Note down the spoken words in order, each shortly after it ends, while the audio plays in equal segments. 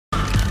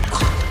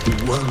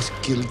You once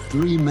killed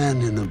 3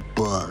 men in a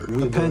bar.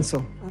 A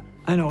pencil.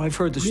 I know, I've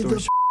heard the story.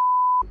 With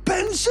a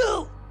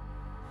pencil?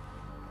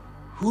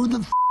 Who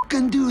the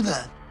can do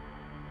that?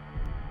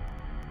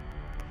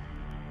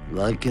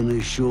 Well, I can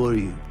assure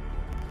you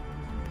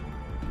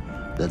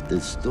that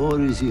the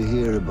stories you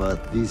hear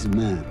about these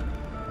men,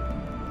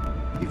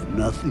 if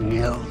nothing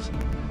else,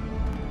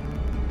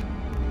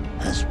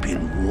 has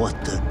been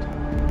watered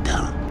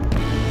down.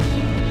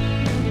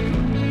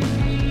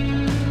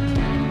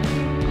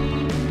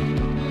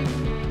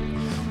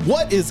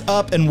 What is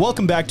up, and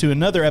welcome back to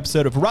another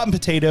episode of Rotten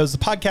Potatoes, the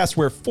podcast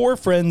where 4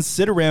 friends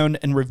sit around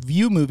and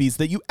review movies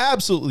that you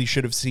absolutely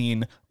should have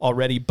seen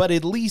already, but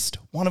at least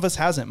one of us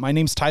hasn't. My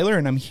name's Tyler,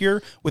 and I'm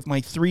here with my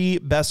 3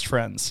 best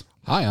friends.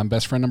 Hi, I'm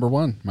best friend number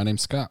 1. My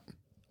name's Scott.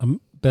 I'm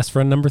best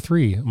friend number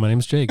 3. My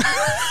name's Jake.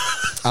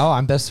 Oh,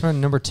 I'm best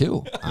friend number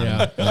 2.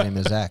 My name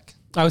is Zach.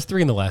 I was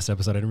 3 in the last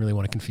episode. I didn't really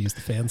want to confuse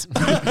the fans.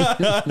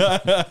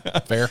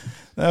 Fair.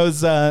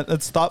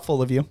 That's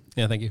thoughtful of you.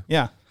 Yeah, thank you.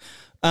 Yeah.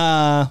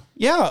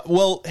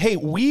 Well, hey,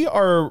 we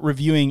are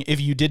reviewing, if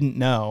you didn't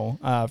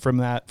know, from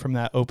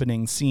that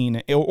opening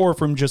scene, or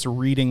from just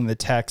reading the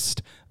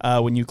text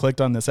when you clicked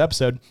on this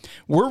episode,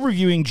 we're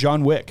reviewing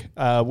John Wick,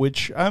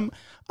 which I'm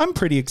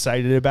pretty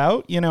excited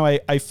about. You know,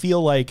 I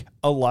feel like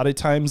a lot of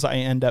times I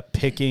end up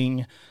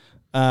picking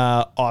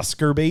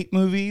Oscar bait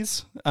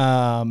movies,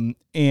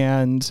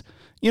 and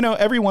you know,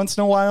 every once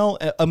in a while,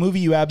 a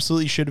movie you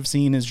absolutely should have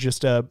seen is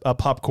just a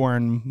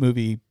popcorn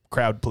movie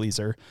crowd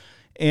pleaser.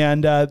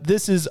 And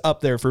this is up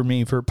there for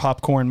me for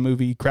popcorn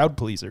movie crowd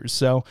pleasers.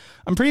 So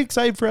I'm pretty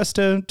excited for us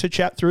to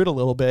chat through it a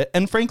little bit.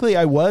 And frankly,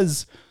 I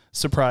was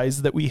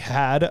surprised that we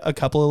had a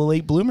couple of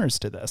late bloomers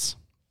to this.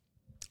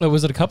 Oh,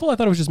 was it a couple? I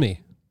thought it was just me.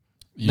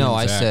 No,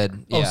 I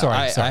said, yeah, sorry.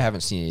 I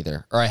haven't seen it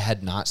either, or I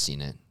had not seen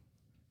it.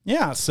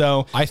 Yeah,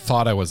 so I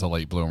thought I was a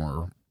late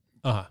bloomer,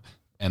 Uh-huh.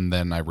 and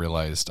then I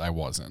realized I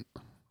wasn't.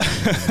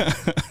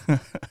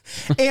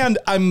 and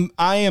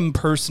I am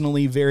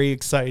personally very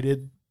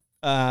excited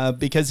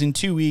because in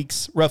 2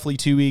 weeks, roughly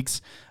 2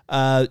 weeks,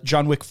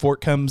 John Wick 4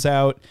 comes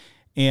out,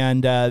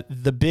 and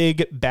the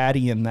big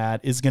baddie in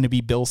that is going to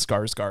be Bill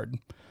Skarsgård,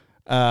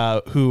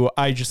 who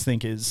I just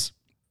think is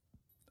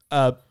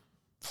a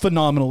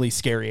phenomenally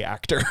scary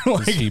actor.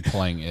 Is he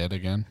playing it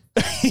again?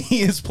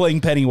 He is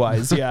playing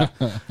Pennywise, yeah.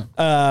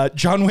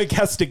 John Wick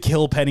has to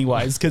kill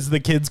Pennywise because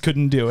the kids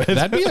couldn't do it.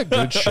 That'd be a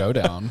good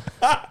showdown.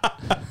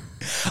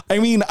 I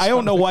mean, I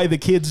don't know why the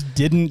kids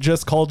didn't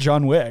just call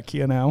John Wick,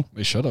 you know?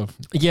 They should have.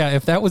 Yeah,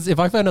 if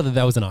I found out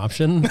that was an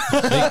option,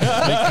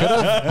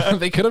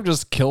 They could have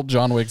just killed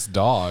John Wick's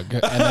dog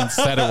and then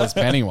said it was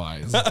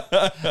Pennywise.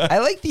 I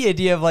like the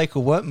idea of like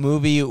what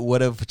movie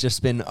would have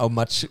just been a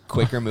much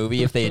quicker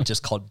movie if they had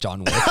just called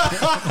John Wick.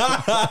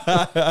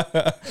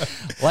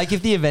 Like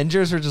if the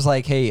Avengers were just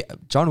like, hey,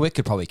 John Wick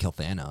could probably kill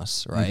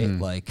Thanos, right?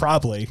 Mm-hmm. Like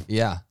Probably.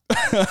 yeah.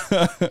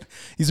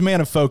 He's a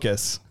man of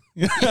focus.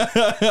 kill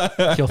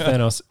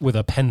Thanos with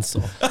a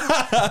pencil.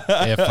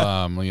 If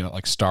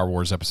like Star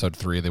Wars Episode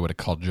 3, they would have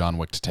called John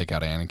Wick to take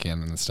out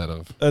Anakin instead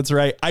of. That's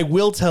right. I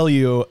will tell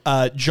you,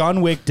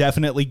 John Wick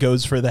definitely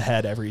goes for the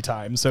head every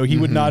time. So he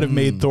would not have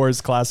made Thor's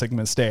classic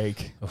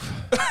mistake.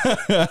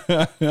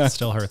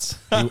 Still hurts.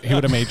 He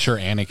would have made sure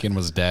Anakin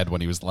was dead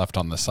when he was left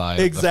on the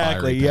side.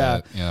 Exactly, Of the fiery yeah.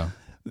 pit. Yeah.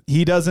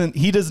 He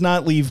does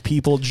not leave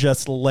people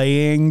just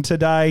laying to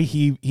die.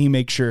 He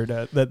makes sure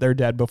that they're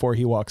dead before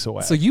he walks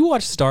away. So you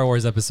watched Star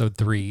Wars Episode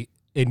 3,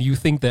 and you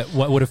think that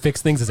what would have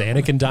fixed things is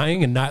Anakin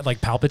dying and not like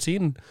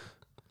Palpatine?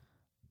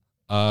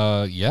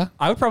 Yeah.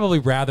 I would probably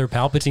rather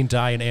Palpatine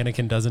die and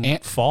Anakin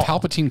doesn't fall.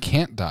 Palpatine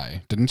can't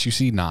die. Didn't you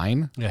see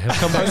 9? Yeah, he'll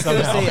come back I was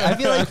gonna somehow. say, I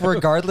feel like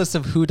regardless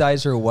of who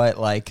dies or what,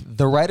 like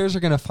the writers are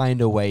gonna find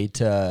a way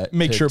to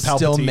Make sure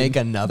still Palpatine- make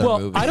another Well,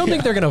 movie. I don't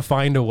think they're going to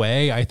find a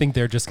way. I think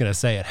they're just going to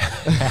say it.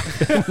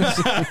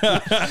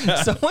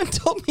 Someone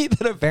told me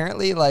that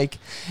apparently, like,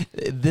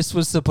 this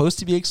was supposed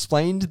to be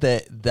explained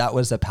that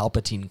was a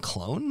Palpatine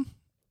clone.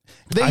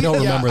 I don't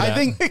remember that. I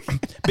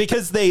think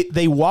because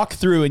they walk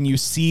through and you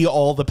see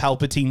all the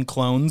Palpatine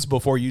clones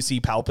before you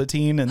see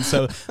Palpatine. And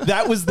so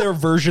that was their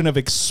version of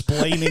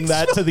explaining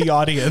that to the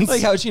audience.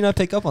 Like, how would you not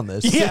pick up on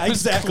this? Yeah, It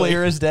was exactly.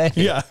 clear as day.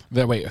 Yeah.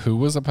 Wait, who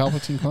was a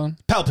Palpatine clone?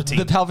 Palpatine.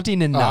 The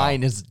Palpatine in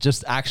 9 is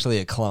just actually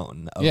a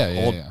clone. Of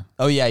Yeah.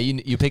 Oh, yeah.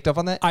 You picked up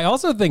on that? I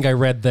also think I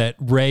read that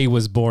Rey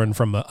was born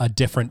from a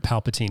different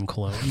Palpatine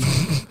clone.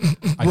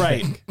 I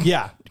Right. think.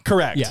 Yeah.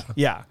 Correct. Yeah.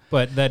 Yeah.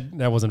 But that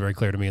wasn't very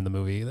clear to me in the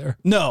movie either.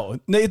 No,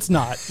 it's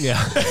not. Yeah.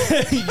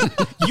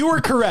 You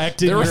were correct.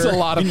 There was a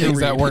lot of things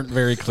that weren't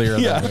very clear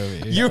in that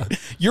movie. Yeah.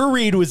 Your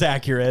read was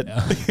accurate.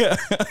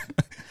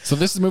 So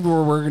this is a movie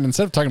where we're going to,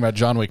 instead of talking about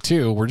John Wick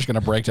 2, we're just going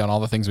to break down all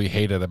the things we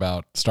hated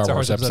about Star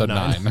Wars Episode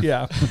 9.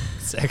 Yeah.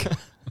 Sick.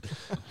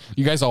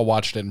 You guys all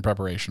watched it in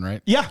preparation,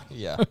 right? Yeah.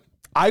 Yeah.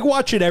 I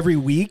watch it every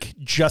week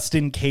just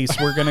in case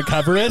we're going to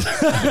cover it.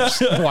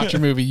 Watch a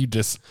movie you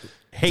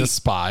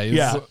despise.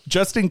 Yeah,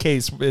 just in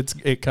case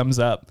it comes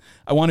up.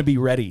 I want to be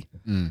ready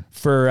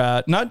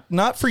for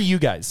not for you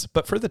guys,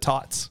 but for the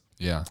tots.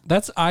 Yeah.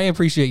 I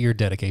appreciate your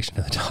dedication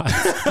to the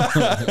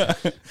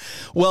Tides.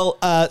 Well,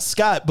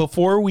 Scott,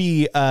 before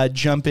we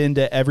jump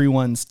into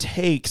everyone's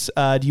takes,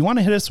 do you want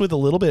to hit us with a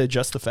little bit of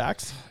just the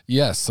facts?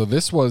 Yes. So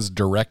this was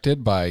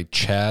directed by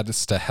Chad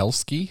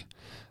Stahelski,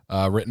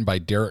 written by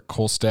Derek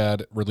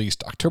Kolstad,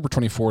 released October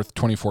 24th,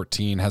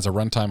 2014, has a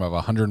runtime of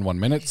 101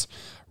 minutes.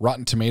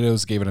 Rotten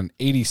Tomatoes gave it an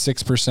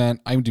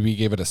 86%. IMDb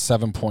gave it a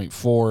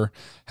 7.4.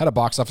 Had a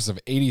box office of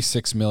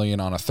 $86 million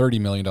on a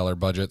 $30 million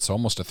budget, so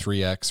almost a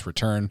 3x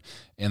return,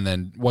 and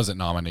then wasn't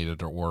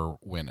nominated or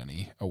win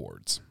any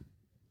awards.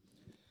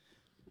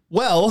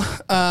 Well,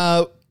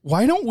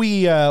 why don't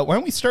we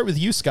start with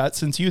you, Scott,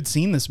 since you had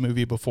seen this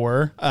movie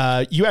before?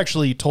 You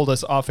actually told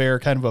us off air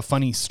kind of a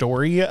funny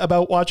story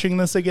about watching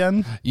this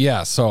again.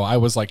 Yeah, so I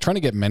was like trying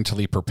to get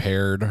mentally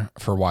prepared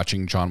for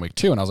watching John Wick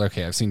 2, and I was like,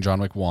 okay, I've seen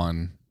John Wick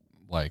 1.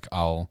 Like,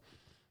 I'll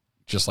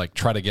just like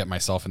try to get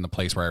myself in the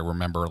place where I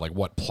remember like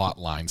what plot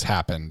lines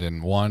happened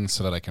in 1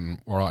 so that I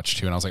can watch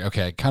 2. And I was like,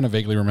 okay, I kind of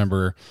vaguely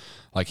remember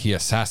like he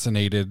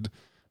assassinated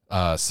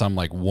some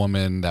like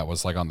woman that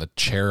was like on the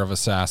chair of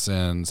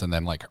assassins, and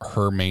then like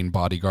her main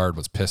bodyguard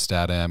was pissed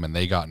at him and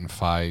they got in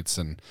fights,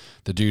 and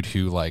the dude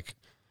who like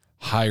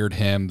hired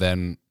him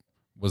then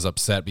was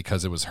upset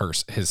because it was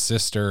his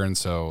sister, and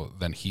so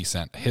then he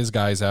sent his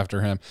guys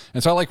after him.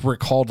 And so I like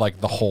recalled like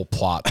the whole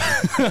plot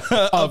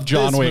of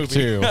John Wick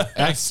 2.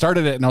 I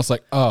started it and I was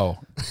like, oh,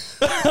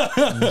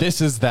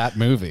 this is that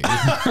movie.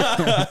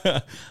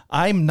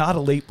 I'm not a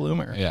late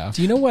bloomer. Yeah.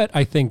 Do you know what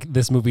I think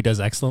this movie does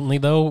excellently,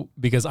 though?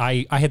 Because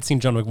I had seen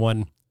John Wick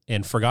 1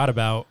 and forgot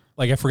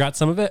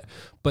some of it,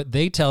 but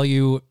they tell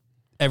you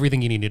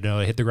everything you need to know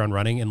to hit the ground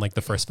running in like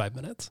the first 5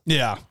 minutes.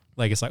 Yeah.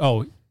 Like, it's like,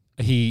 oh,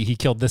 he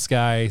killed this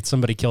guy,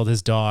 somebody killed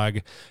his dog,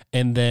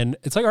 and then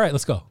it's like, all right,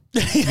 let's go.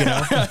 You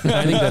know? I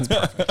think that's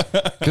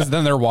perfect. Because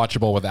then they're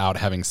watchable without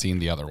having seen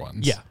the other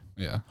ones. Yeah.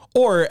 Yeah.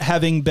 Or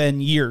having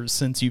been years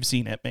since you've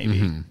seen it, maybe.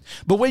 Mm-hmm.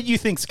 But what do you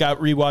think, Scott,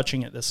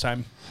 rewatching it this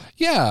time?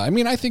 Yeah. I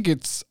mean, I think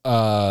it's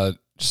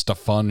just a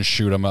fun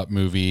shoot 'em up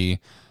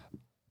movie.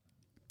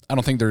 I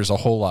don't think there's a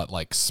whole lot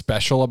like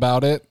special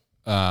about it.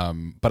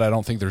 But I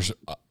don't think there's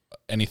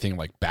anything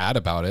like bad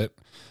about it.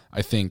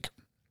 I think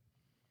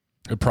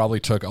it probably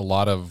took a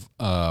lot of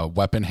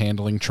weapon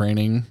handling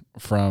training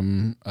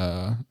from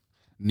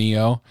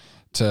Neo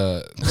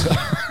to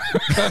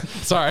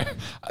sorry.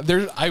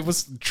 I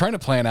was trying to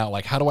plan out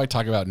like how do I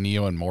talk about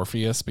Neo and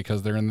Morpheus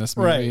because they're in this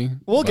movie. Right.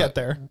 We'll get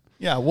there.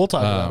 Yeah, we'll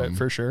talk about it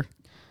for sure.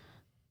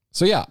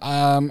 So yeah,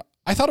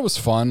 I thought it was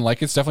fun.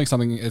 Like it's definitely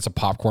something. It's a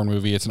popcorn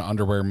movie. It's an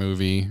underwear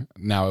movie.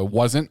 Now it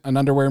wasn't an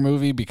underwear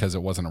movie because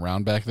it wasn't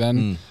around back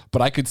then.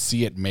 But I could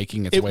see it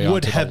making its way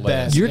would onto have the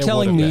been. list. You're It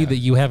telling would have me been. that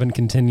you haven't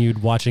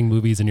continued watching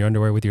movies in your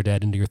underwear with your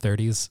dad into your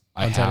 30s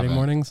I on Saturday haven't.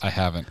 mornings? I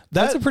haven't.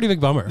 That's a pretty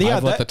big bummer. Yeah,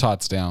 I've let that- the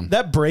tots down.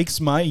 That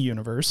breaks my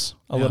universe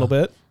a little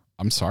bit.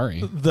 I'm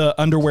sorry. The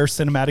underwear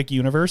cinematic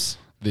universe.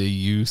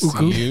 The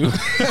UCU.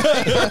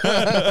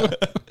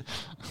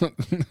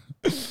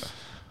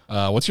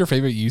 What's your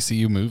favorite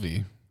UCU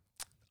movie?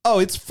 Oh,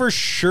 it's for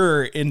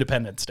sure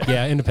Independence Day.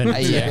 Yeah,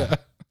 Independence Day. Yeah.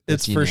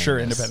 It's That's for sure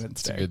unanimous.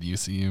 Independence It's a Day. good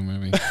UCU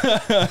movie.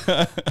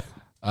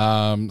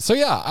 So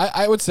yeah,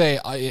 I would say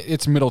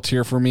it's middle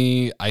tier for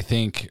me. I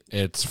think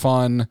it's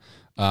fun.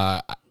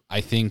 I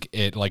think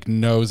it like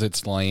knows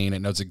its lane. It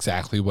knows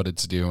exactly what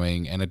it's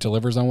doing, and it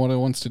delivers on what it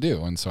wants to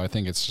do. And so I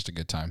think it's just a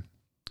good time.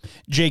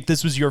 Jake,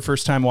 this was your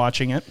first time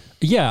watching it.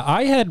 Yeah,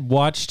 I had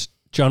watched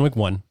John Wick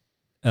 1,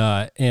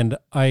 and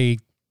I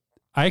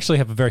actually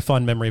have a very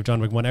fond memory of John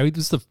Wick 1. It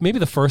was maybe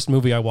the first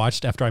movie I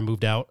watched after I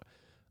moved out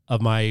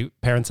of my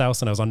parents'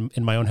 house and I was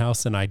in my own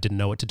house and I didn't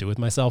know what to do with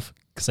myself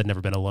because I'd never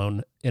been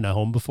alone in a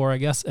home before, I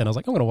guess. And I was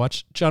like, I'm going to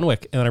watch John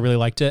Wick. And then I really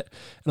liked it.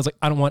 And I was like,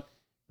 I don't want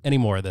any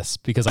more of this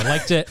because I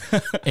liked it.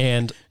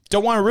 And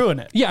Don't want to ruin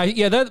it.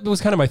 yeah, that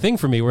was kind of my thing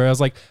for me where I was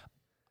like,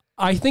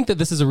 I think that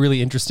this is a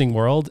really interesting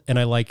world and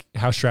I like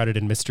how shrouded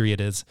in mystery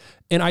it is.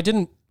 And I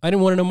didn't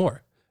want to know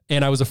more.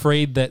 And I was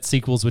afraid that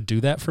sequels would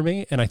do that for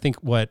me. And I think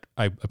what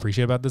I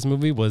appreciate about this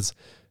movie was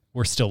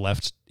we're still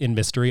left in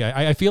mystery.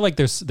 I feel like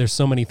there's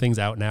so many things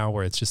out now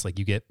where it's just like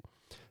you get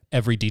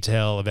every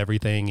detail of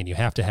everything and you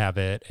have to have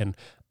it. And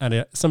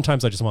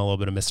sometimes I just want a little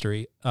bit of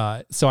mystery.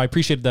 So I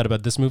appreciated that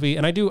about this movie.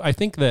 And I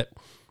think that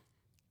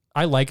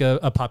I like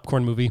a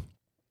popcorn movie.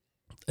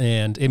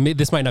 And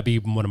this might not be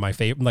one of my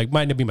favorite, like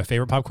might not be my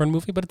favorite popcorn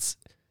movie, but it's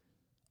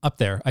up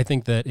there. I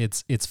think that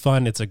it's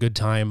fun. It's a good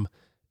time.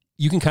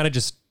 You can kind of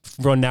just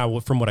run now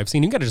from what I've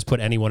seen. You can kind of just put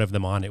any one of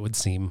them on. It would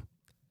seem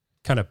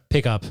kind of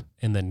pick up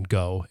and then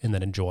go and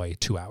then enjoy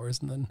 2 hours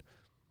and then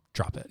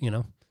drop it, you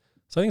know?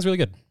 So I think it's really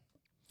good.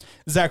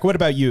 Zach, what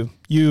about you?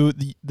 You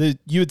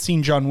had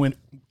seen John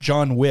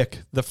Wick,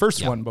 the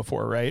first one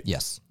before, right?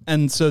 Yes.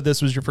 And so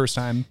this was your first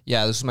time.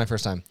 Yeah, this is my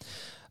first time.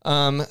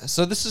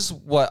 So this is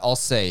what I'll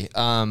say.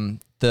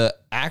 The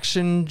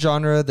action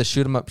genre, the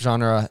shoot 'em up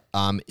genre,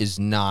 is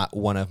not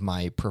one of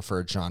my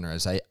preferred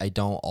genres. I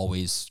don't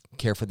always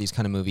care for these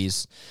kind of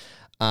movies.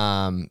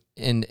 And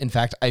in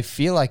fact, I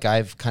feel like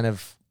I've kind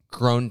of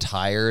grown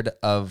tired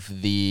of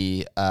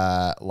the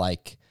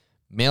like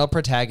male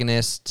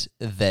protagonist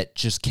that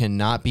just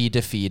cannot be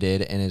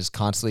defeated and is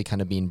constantly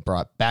kind of being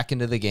brought back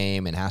into the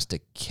game and has to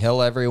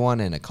kill everyone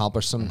and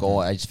accomplish some goal.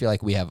 I just feel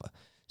like we have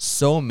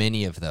so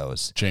many of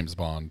those. James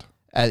Bond.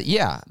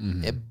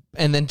 And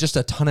then just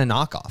a ton of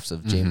knockoffs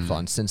of James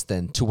Bond since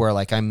then, to where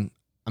like I'm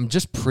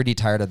just pretty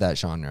tired of that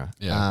genre.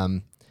 Yeah.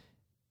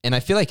 And I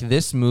feel like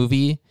this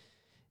movie,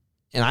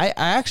 and I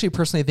actually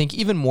personally think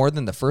even more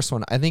than the first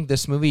one, I think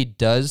this movie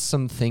does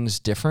some things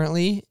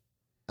differently,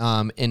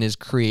 and is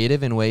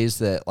creative in ways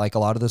that like a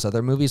lot of those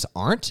other movies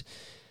aren't,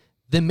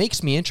 that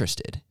makes me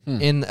interested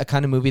in a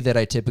kind of movie that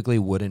I typically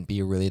wouldn't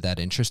be really that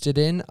interested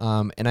in.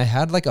 And I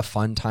had like a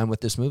fun time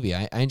with this movie.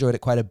 I enjoyed it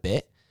quite a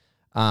bit.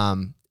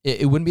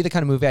 It wouldn't be the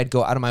kind of movie I'd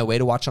go out of my way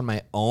to watch on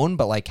my own,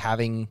 but like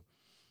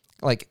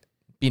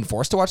being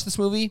forced to watch this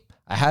movie,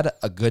 I had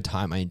a good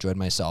time. I enjoyed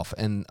myself.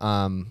 And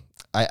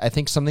I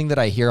think something that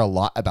I hear a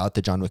lot about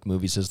the John Wick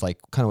movies is like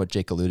kind of what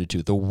Jake alluded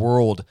to, the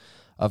world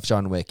of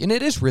John Wick. And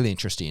it is really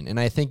interesting. And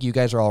I think you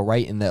guys are all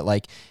right in that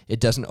like it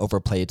doesn't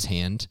overplay its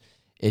hand.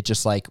 It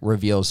just like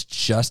reveals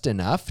just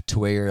enough to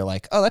where you're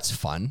like, oh, that's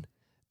fun.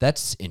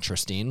 That's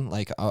interesting.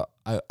 Like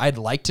I'd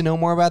like to know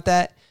more about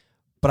that,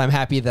 but I'm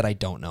happy that I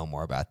don't know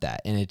more about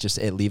that. And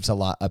it leaves a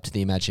lot up to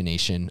the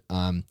imagination.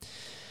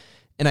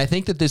 And I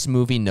think that this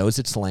movie knows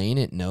its lane.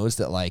 It knows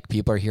that like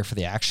people are here for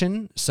the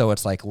action. So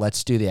it's like,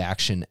 let's do the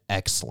action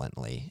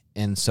excellently.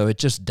 And so it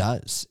just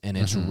does. And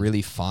it's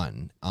really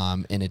fun.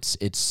 And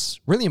it's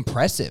really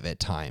impressive at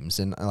times.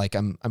 And like,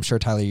 I'm sure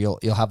Tyler, you'll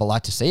have a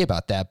lot to say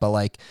about that, but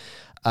like,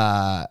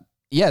 there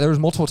was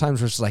multiple times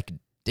where it's like,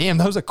 damn,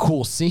 that was a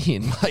cool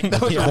scene. Like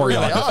that was really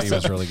awesome. It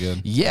was really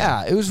good.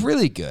 Yeah, it was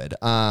really good.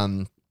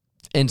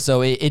 And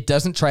so it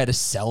doesn't try to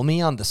sell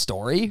me on the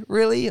story,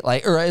 really,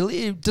 like, or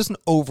it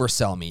doesn't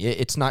oversell me.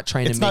 It's not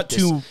trying to. It's make not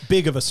too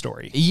big of a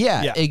story.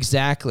 Yeah,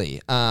 exactly.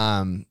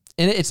 And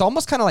it's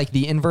almost kind of like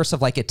the inverse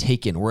of like a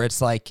Taken, where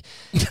it's like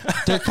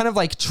they're kind of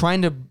like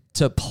trying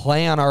to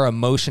play on our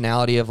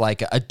emotionality of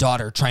like a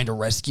daughter trying to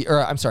rescue,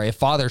 or I'm sorry, a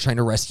father trying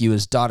to rescue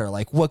his daughter.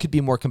 Like, what could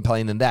be more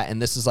compelling than that?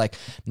 And this is like,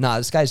 nah,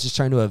 this guy's just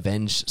trying to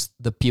avenge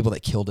the people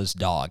that killed his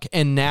dog.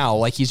 And now,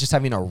 like, he's just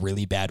having a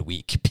really bad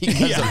week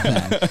because of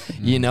that.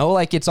 You know,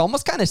 like, it's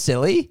almost kind of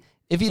silly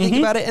if you think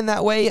about it in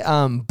that way.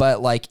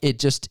 But like,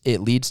 it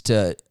leads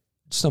to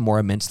some more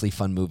immensely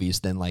fun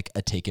movies than like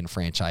a Taken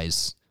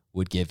franchise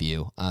would give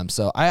you.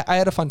 So I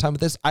had a fun time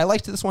with this. I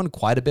liked this one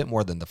quite a bit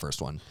more than the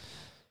first one.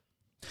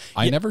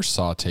 I never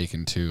saw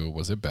Taken 2.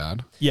 Was it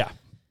bad? Yeah.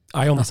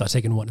 I only saw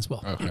Taken 1 as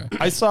well. Okay.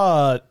 I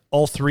saw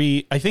all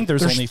three. I think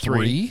there's only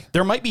three.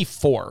 There might be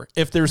four.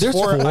 If there's There's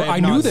four, four. I I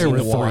knew there were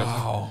three.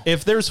 Wow.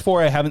 If there's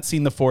four, I haven't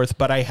seen the fourth,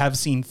 but I have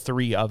seen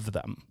three of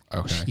them.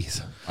 Okay.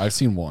 Jeez. I've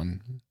seen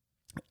one.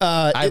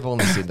 I've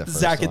only seen the first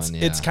Zach, one.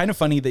 it's kind of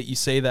funny that you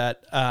say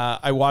that.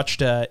 I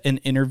watched an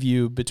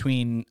interview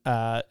between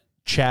Chad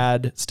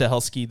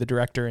Stahelski, the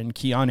director, and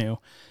Keanu.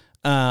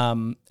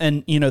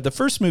 And you know, the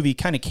first movie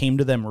kind of came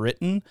to them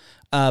written,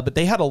 but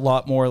they had a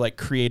lot more like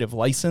creative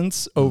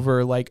license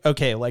over like,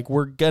 okay, like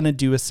we're going to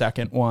do a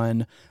second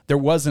one. There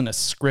wasn't a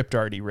script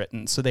already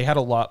written. So they had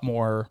a lot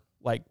more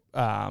like,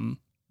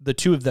 the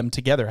two of them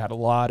together had a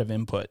lot of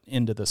input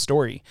into the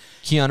story.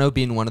 Keanu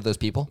being one of those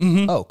people.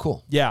 Oh,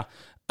 cool. Yeah.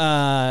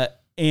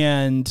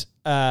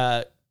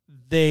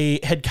 They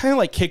had kind of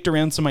like kicked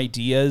around some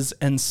ideas,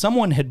 and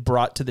someone had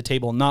brought to the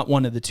table, not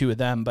one of the two of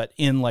them, but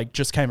in like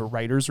just kind of a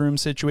writer's room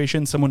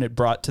situation, someone had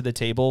brought to the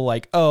table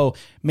like, oh,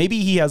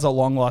 maybe he has a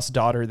long lost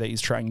daughter that he's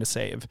trying to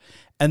save.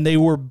 And they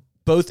were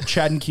both,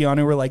 Chad and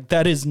Keanu were like,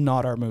 that is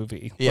not our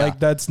movie. Yeah. Like,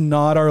 that's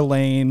not our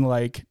lane.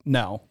 Like,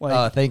 no. Like,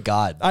 Oh, thank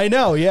God. I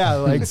know. Yeah.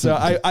 Like, so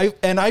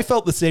I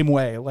felt the same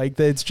way. Like,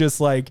 it's just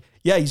like,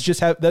 yeah, he's just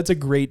that's a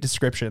great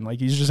description.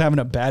 Like, he's just having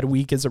a bad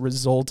week as a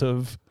result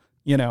of,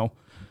 you know,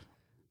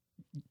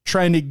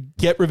 trying to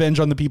get revenge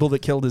on the people that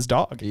killed his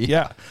dog.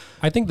 Yeah.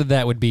 I think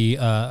that would be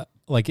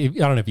like, I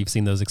don't know if you've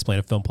seen those explain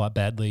a film plot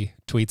badly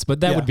tweets,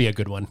 but that would be a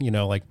good one. You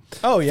know, like,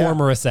 Oh, yeah.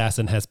 former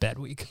assassin has bad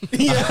week.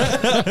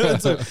 Yeah.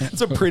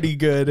 it's a pretty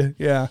good.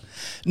 Yeah.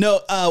 No,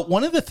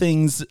 one of the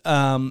things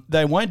that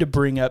I wanted to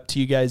bring up to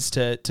you guys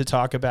to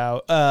talk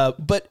about,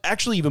 but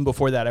actually even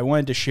before that, I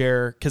wanted to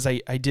share, because I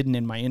didn't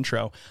in my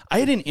intro, I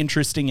had an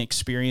interesting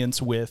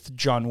experience with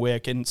John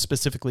Wick, and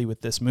specifically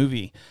with this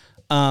movie.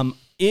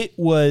 It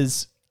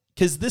was,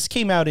 because this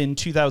came out in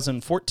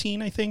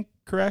 2014, I think,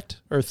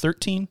 correct? Or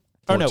 13?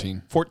 14. Oh,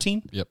 no,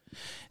 14? Yep.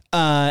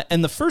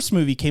 And the first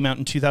movie came out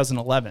in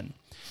 2011.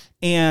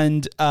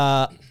 And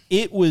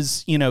it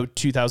was,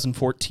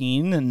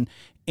 2014,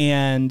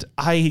 and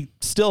I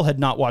still had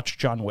not watched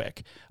John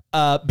Wick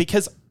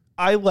because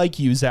I, like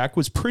you, Zach,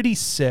 was pretty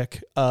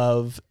sick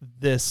of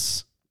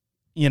this,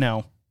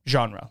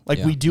 genre.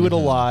 Like, we do it a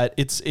lot.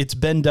 It's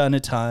been done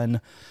a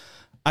ton.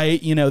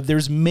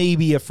 There's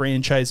maybe a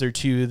franchise or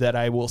two that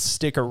I will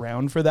stick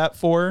around for that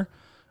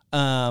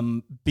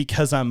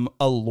because I'm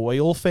a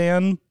loyal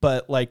fan,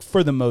 but like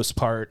for the most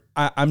part,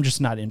 I'm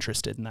just not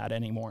interested in that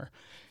anymore.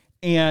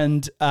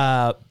 And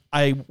I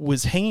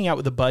was hanging out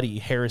with a buddy,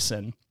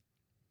 Harrison,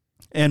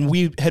 And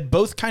we had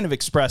both kind of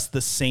expressed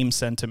the same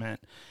sentiment.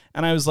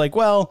 And I was like,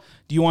 well,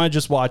 do you want to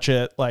just watch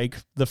it like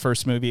the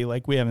first movie?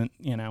 Like we haven't,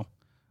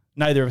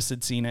 neither of us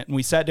had seen it. And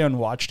we sat down and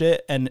watched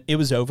it and it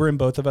was over and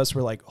both of us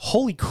were like,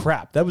 holy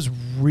crap, that was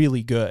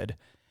really good.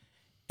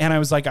 And I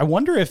was like, I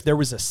wonder if there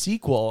was a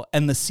sequel,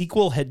 and the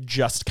sequel had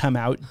just come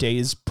out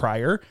days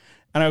prior.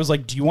 And I was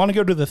like, do you want to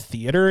go to the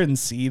theater and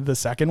see the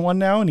second one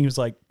now? And he was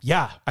like,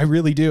 yeah, I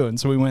really do. And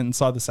so we went and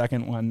saw the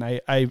second one.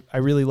 I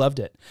really loved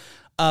it.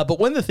 But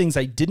one of the things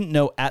I didn't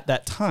know at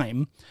that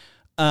time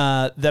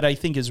that I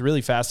think is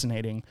really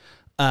fascinating,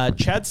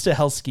 Chad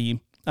Stahelski,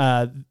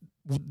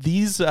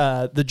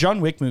 the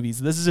John Wick movies,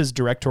 this is his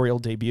directorial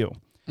debut.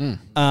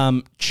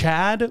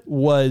 Chad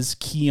was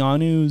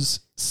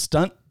Keanu's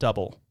stunt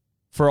double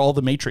for all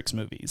the Matrix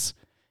movies.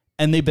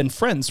 And they've been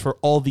friends for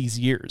all these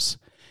years.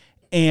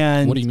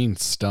 And what do you mean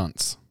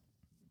stunts?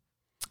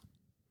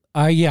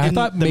 I In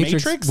thought The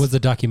Matrix Matrix? was a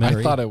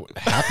documentary. I thought it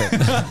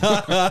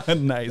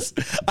happened. Nice.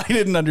 I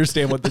didn't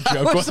understand what the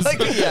joke was.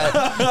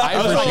 I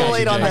was a little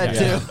late on that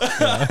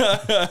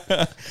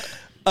too.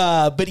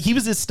 But he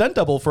was his stunt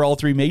double for all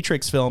three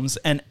Matrix films.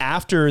 And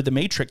after The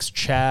Matrix,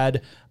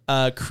 Chad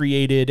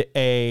created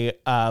a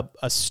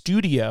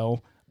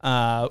studio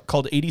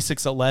called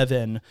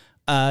 8611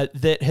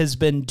 that has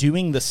been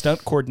doing the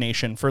stunt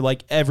coordination for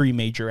like every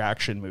major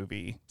action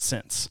movie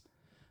since.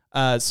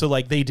 So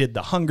like they did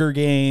the Hunger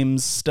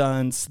Games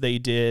stunts, they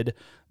did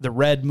the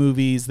Red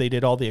movies, they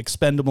did all the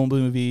Expendable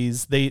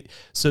movies. They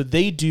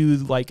do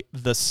like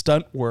the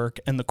stunt work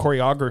and the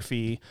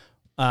choreography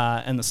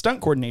and the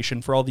stunt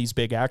coordination for all these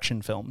big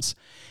action films.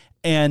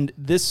 And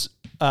this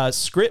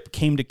script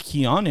came to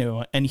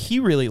Keanu and he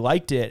really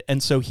liked it.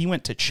 And so he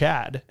went to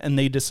Chad and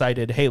they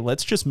decided, hey,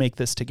 let's just make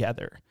this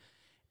together.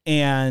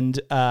 And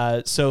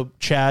so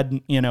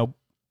Chad,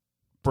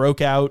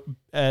 broke out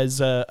as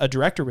a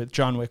director with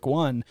John Wick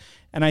 1,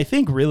 and I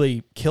think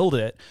really killed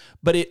it.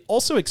 But it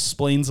also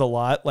explains a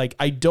lot. Like,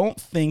 I don't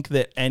think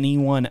that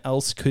anyone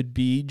else could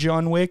be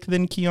John Wick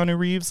than Keanu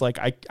Reeves. Like,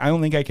 I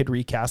don't think I could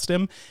recast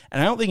him,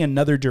 and I don't think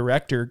another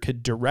director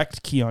could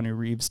direct Keanu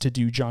Reeves to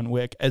do John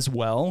Wick as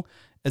well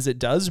as it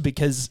does,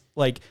 because,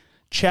 like,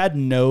 Chad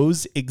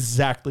knows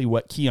exactly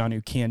what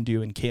Keanu can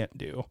do and can't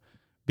do,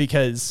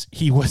 because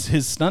he was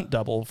his stunt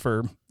double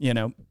for,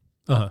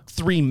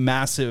 three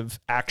massive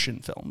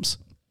action films.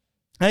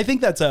 And I think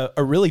that's a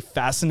really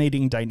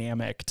fascinating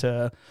dynamic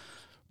to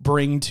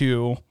bring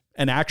to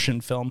an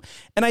action film.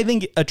 And I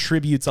think it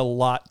attributes a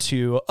lot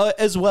to,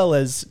 as well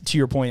as to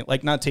your point,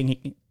 like not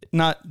taking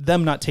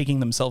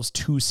themselves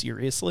too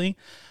seriously,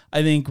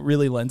 I think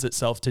really lends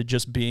itself to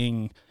just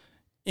being,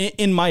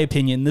 in my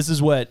opinion, this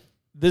is like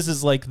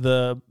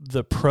the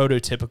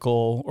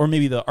prototypical, or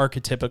maybe the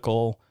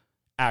archetypical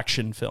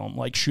action film,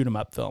 like shoot 'em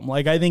up film.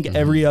 Like I think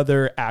every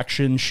other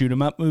action shoot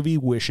 'em up movie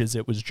wishes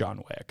it was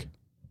John Wick.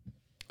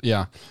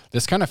 Yeah.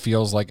 This kind of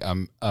feels like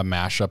a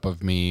mashup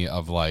of me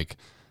of like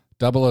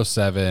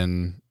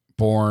 007,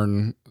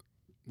 Bourne,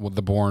 with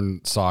the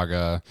Bourne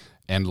saga,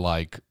 and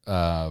like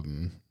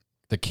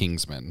the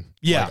Kingsman.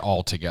 Yeah. Like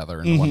all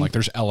together in one. Like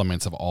there's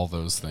elements of all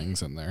those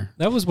things in there.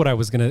 That was what I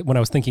was when I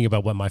was thinking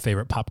about what my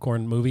favorite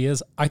popcorn movie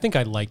is. I think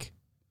I like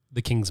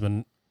the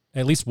Kingsman,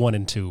 at least 1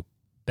 and 2,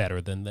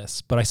 better than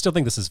this, but I still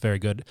think this is very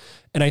good.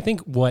 And I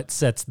think what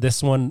sets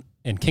this one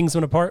and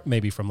Kingsman apart,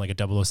 maybe from like a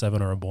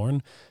 007 or a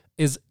Bourne,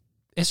 is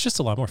it's just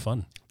a lot more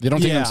fun. They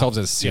don't take themselves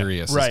as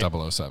serious right.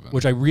 as 007.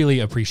 Which I really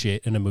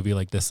appreciate in a movie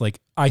like this. Like,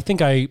 I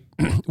think I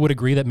would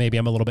agree that maybe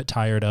I'm a little bit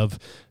tired of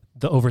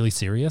the overly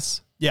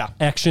serious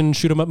action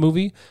shoot 'em up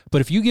movie.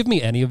 But if you give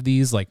me any of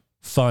these like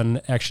fun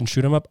action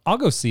shoot 'em up, I'll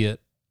go see it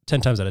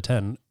 10 times out of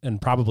 10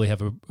 and probably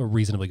have a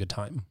reasonably good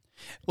time.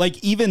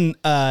 Like even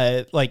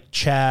like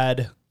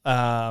Chad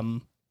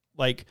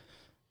like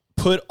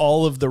put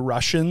all of the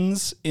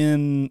Russians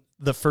in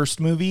the first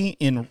movie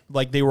in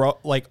like they were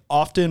like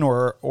often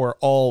or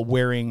all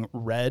wearing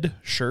red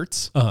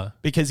shirts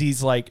because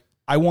he's like,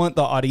 I want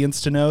the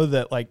audience to know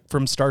that, like,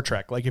 from Star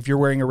Trek, like if you're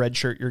wearing a red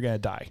shirt, you're gonna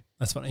die.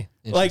 That's funny.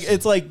 Like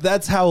it's like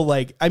that's how,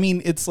 like, I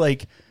mean, it's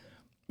like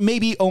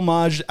maybe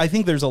homage. I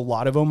think there's a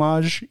lot of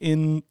homage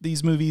in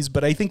these movies,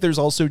 but I think there's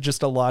also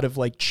just a lot of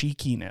like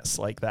cheekiness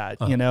like that,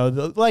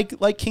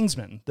 like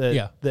Kingsman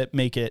that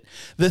make it.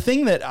 The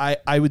thing that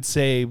I would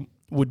say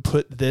would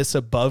put this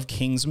above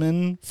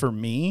Kingsman for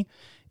me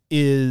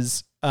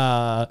is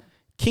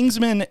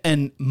Kingsman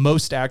and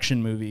most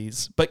action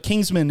movies, but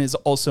Kingsman is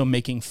also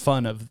making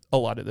fun of a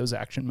lot of those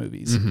action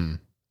movies. Mm-hmm.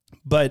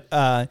 But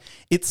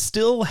it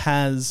still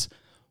has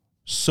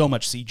so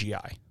much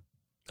CGI.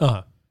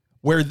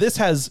 Where this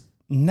has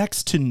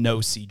next to no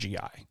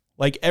CGI.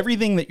 Like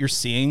everything that you're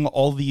seeing,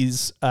 all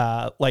these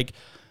like,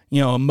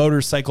 a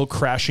motorcycle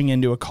crashing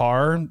into a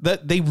car,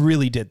 that they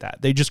really did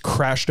that. They just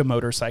crashed a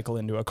motorcycle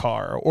into a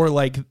car. Or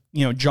like,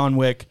 John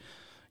Wick,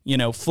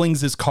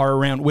 flings his car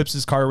around, whips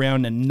his car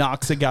around and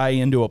knocks a guy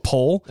into a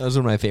pole. That was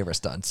one of my favorite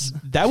stunts.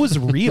 That was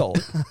real.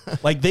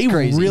 Like they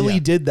really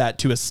did that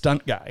to a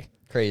stunt guy.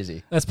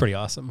 Crazy. That's pretty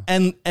awesome.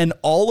 And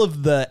all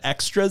of the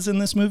extras in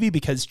this movie,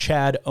 because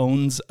Chad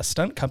owns a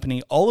stunt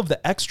company, all of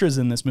the extras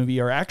in this movie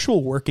are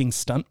actual working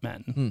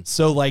stuntmen.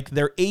 So like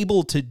they're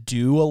able to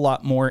do a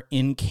lot more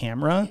in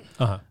camera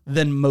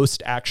than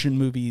most action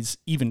movies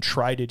even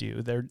try to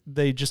do.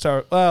 They just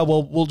are,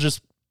 well, we'll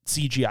just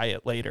CGI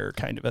it later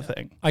kind of a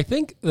thing. I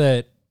think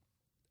that,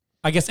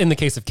 I guess in the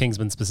case of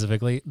Kingsman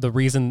specifically, the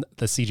reason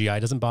the CGI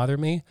doesn't bother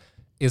me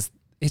is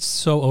it's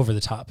so over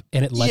the top,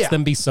 and it lets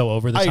them be so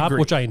over the I top, agree.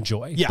 which I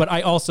enjoy. Yeah. But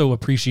I also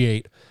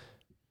appreciate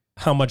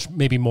how much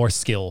maybe more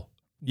skill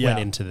went Yeah.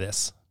 into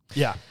this.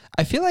 Yeah.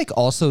 I feel like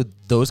also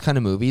those kind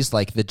of movies,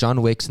 like the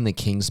John Wicks and the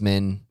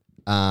Kingsmen,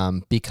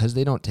 because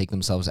they don't take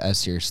themselves as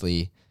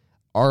seriously,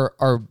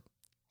 are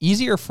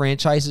easier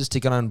franchises to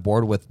get on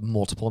board with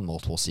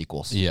multiple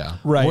sequels. Yeah.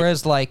 Right.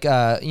 Whereas like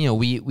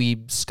we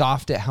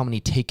scoffed at how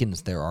many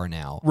Takens there are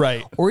now.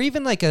 Right. Or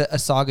even like a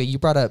saga you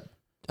brought up,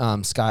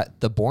 Scott,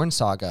 the Bourne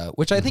saga,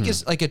 which I think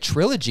is like a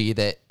trilogy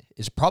that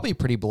is probably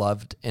pretty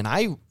beloved, and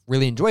I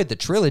really enjoyed the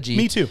trilogy.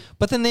 Me too.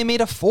 But then they made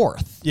a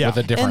fourth. Yeah. With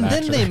a different And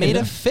then actor. they made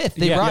a fifth.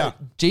 They Yeah.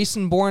 brought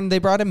Jason Bourne. They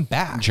brought him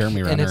back.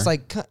 Jeremy And Renner. it's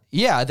like,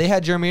 yeah, they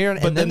had Jeremy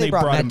Renner, But and then then they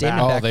brought Matt him Damon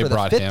back. back, Oh, they for the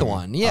brought fifth him.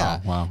 one. Yeah.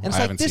 Oh, wow. And it's I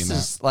like, haven't this seen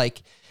is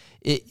like,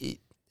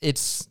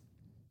 it's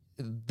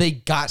they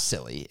got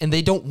silly, and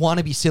they don't want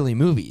to be silly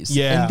movies.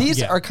 Yeah. And these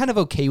Yeah. are kind of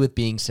okay with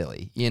being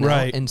silly, you know?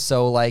 Right. And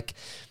so like,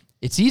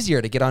 it's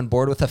easier to get on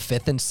board with a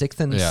fifth and sixth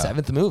and Yeah.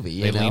 seventh movie.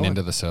 You They know? lean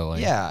into the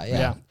silly.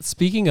 Yeah.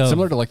 Speaking of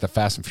Similar to like the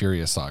Fast and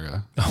Furious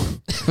saga.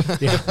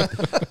 Yeah.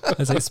 I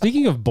was like,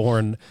 speaking of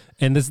Bourne,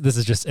 and this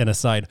is just an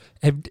aside.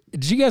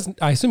 Did you guys?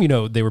 I assume you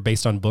know they were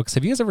based on books.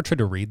 Have you guys ever tried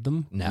to read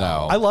them?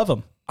 No. I love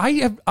them.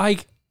 I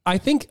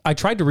think I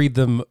tried to read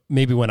them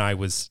maybe when I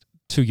was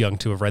too young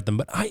to have read them,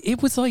 but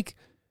it was like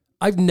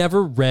I've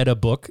never read a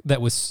book that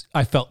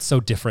I felt so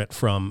different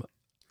from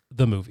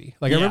the movie.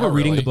 Like I Yeah, remember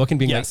reading really? the book and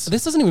being Yes. like,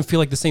 this doesn't even feel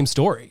like the same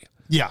story.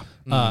 Yeah.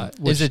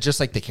 Is it just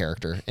like the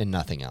character and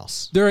nothing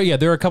else? There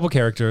are a couple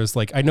characters.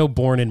 Like I know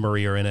Bourne and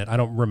Marie are in it. I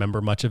don't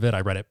remember much of it. I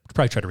read it,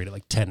 probably tried to read it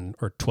like 10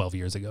 or 12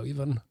 years ago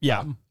even.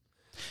 Yeah.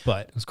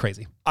 But it was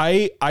crazy.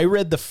 I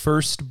read the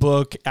first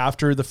book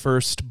after the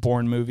first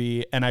Bourne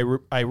movie, and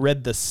I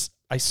read this.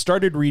 I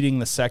started reading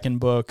the second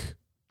book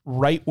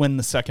right when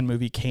the second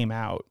movie came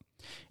out,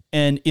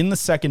 and in the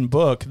second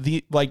book,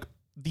 the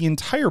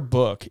entire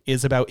book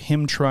is about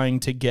him trying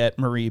to get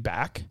Marie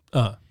back.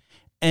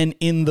 And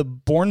in the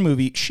Bourne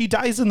movie, she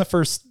dies in the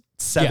first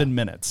 7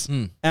 minutes,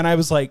 and I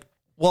was like,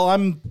 well,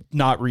 I'm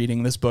not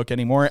reading this book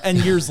anymore. And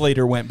years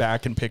later went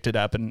back and picked it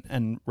up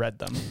and read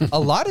them. A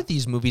lot of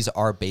these movies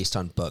are based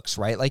on books,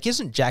 right? Like,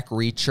 isn't Jack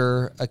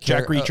Reacher a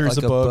Jack Reacher's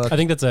a book. I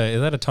think is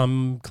that a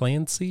Tom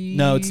Clancy?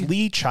 No, it's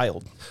Lee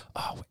Child.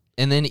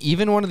 And then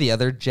even one of the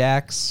other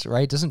Jacks,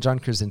 right? Doesn't John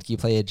Krasinski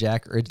play a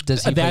Jack, or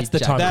does he? That's play the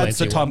Jack? Tom That's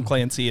Clancy the Tom one.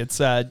 Clancy. It's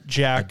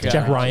Jack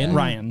Ryan?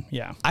 Ryan,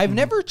 yeah. I've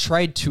never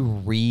tried to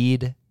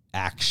read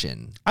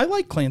action. I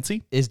like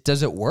Clancy.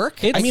 Does it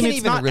work? I mean, can't it's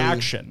even not really-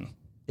 action.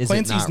 Is it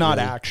Clancy's not not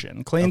really?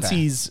 action.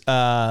 Clancy's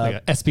Like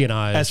a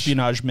espionage.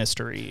 espionage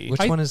mystery.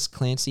 Which one is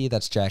Clancy?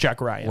 That's Jack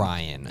Ryan.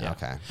 Ryan.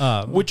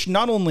 Okay. Which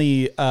not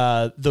only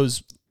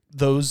those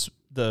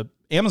the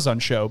Amazon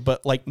show,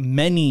 but like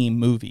many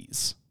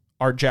movies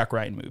are Jack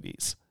Ryan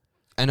movies.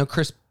 I know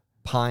Chris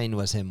Pine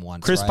was him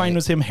once. Chris right? Pine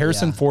was him.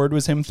 Harrison Yeah. Ford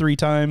was him 3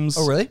 times.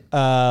 Oh, really?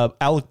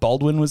 Alec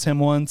Baldwin was him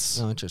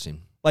once. Oh,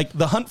 interesting. Like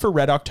The Hunt for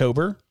Red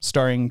October,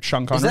 starring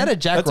Sean Connery. that a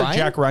Jack That's Ryan? a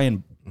Jack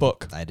Ryan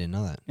book. I didn't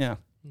know that. Yeah.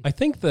 I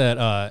think that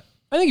I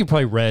think you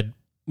probably read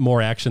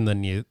more action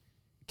than you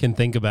can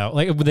think about,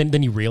 like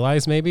than you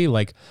realize. Maybe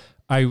like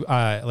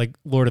I like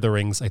Lord of the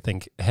Rings. I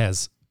think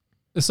has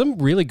some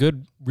really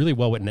good, really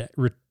well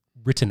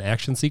written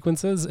action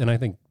sequences, and I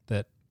think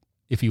that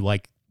if you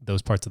like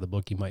those parts of the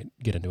book, you might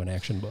get into an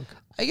action book.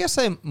 I guess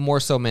I more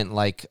so meant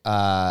like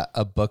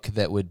a book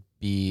that would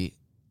be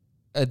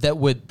that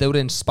would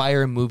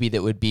inspire a movie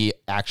that would be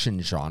action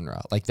genre.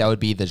 Like that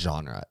would be the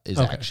genre is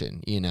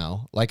action. You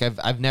know, like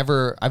I've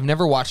never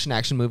watched an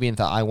action movie and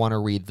thought I want to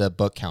read the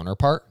book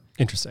counterpart.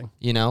 Interesting.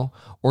 You know,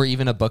 or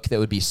even a book that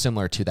would be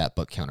similar to that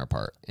book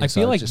counterpart. And I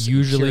so feel was like just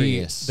usually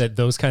curious. that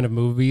those kind of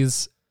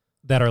movies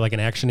that are like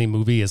an action-y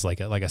movie is like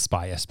a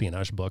spy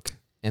espionage book.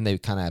 and they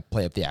kind of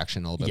play up the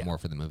action a little bit more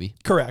for the movie.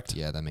 Correct.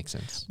 Yeah, that makes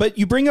sense. But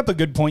you bring up a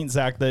good point,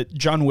 Zach, that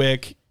John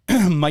Wick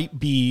might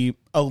be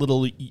a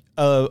little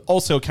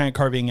also kind of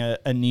carving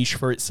a niche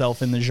for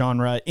itself in the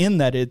genre, in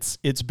that it's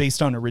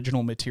based on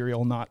original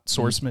material, not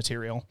source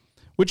material,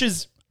 which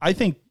is, I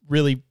think,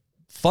 really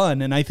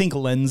fun, and I think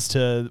lends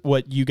to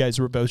what you guys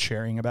were both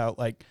sharing about,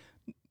 like,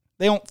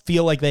 they don't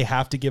feel like they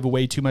have to give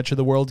away too much of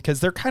the world because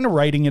they're kind of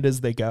writing it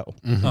as they go.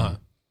 Mm-hmm.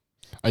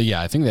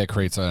 Yeah, I think that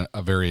creates a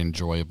very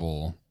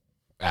enjoyable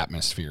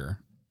atmosphere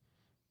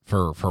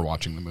for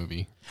watching the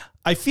movie.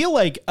 I feel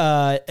like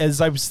as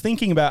I was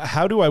thinking about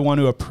how do I want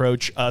to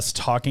approach us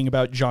talking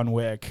about John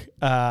Wick,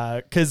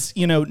 because,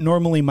 you know,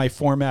 normally my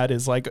format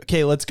is like,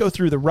 okay, let's go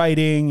through the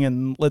writing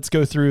and let's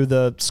go through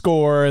the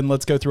score and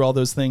let's go through all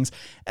those things.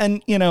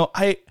 And, you know,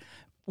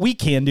 we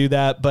can do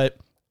that, but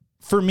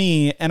for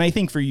me, and I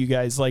think for you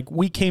guys, like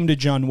we came to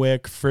John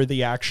Wick for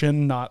the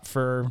action, not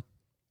for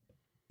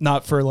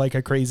like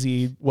a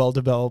crazy,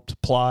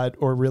 well-developed plot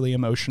or really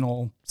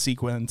emotional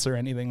sequence or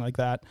anything like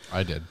that.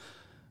 I did.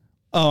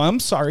 Oh, I'm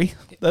sorry.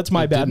 That's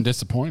my Didn't bad.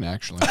 disappoint,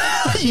 actually.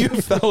 You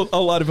felt a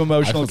lot of I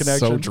emotional was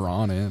connection. so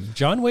drawn in.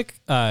 John Wick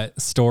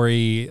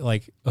story,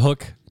 like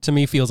hook to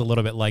me feels a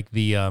little bit like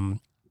the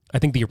I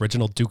think the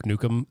original Duke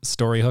Nukem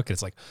story hook.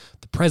 It's like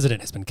the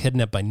president has been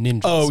kidnapped by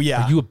ninjas. Oh,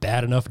 yeah. Are you a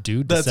bad enough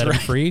dude to That's set right.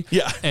 him free?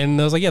 Yeah.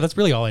 And I was like, yeah, that's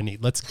really all I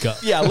need. Let's go.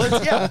 Yeah,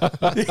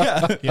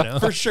 yeah, You know?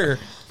 for sure.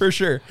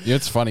 Yeah,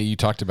 it's funny. You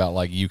talked about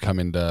like you come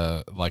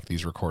into like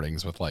these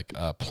recordings with like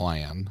a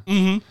plan.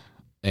 Mm-hmm.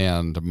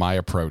 And my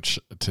approach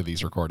to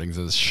these recordings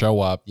is show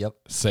up, Yep.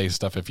 say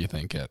stuff if you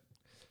think it.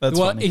 That's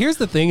Well, funny. here's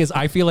the thing is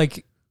I feel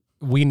like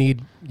we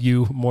need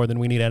you more than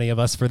we need any of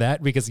us for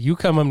that, because you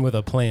come in with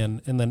a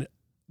plan and then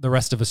the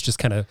rest of us just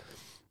kind of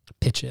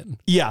pitch in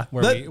Yeah,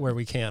 where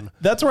we can.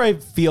 that's where I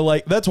feel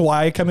like that's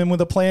why I come in with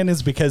a plan,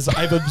 is because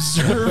I've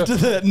observed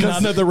that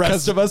none of the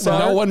rest of us No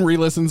are. one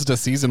re-listens to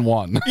season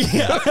 1.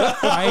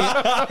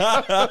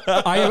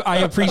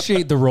 I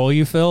appreciate the role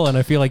you fill, and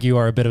I feel like you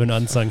are a bit of an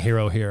unsung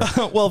hero here.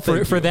 Well, for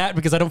thank you. that,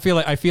 because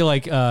I feel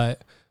like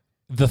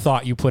the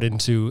thought you put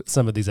into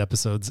some of these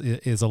episodes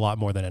is a lot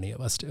more than any of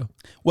us do.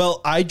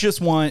 Well, I just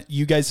want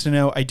you guys to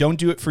know I don't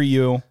do it for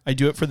you. I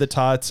do it for the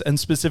tots, and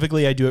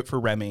specifically I do it for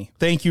Remy.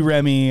 Thank you,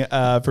 Remy,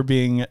 for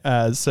being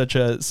such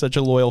a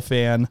loyal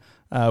fan.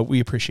 We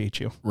appreciate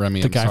you.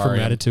 Remy, The I'm guy from sorry.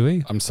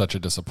 Ratatouille? I'm such a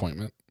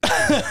disappointment.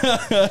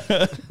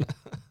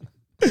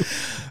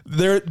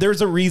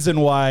 There's a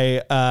reason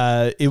why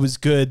it was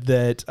good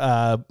that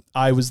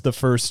I was the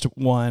first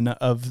one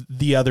of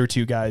the other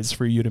two guys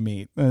for you to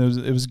meet.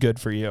 It was good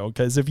for you,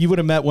 because if you would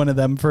have met one of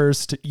them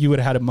first, you would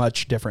have had a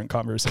much different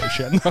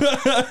conversation.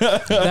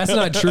 That's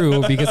not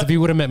true, because if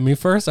you would have met me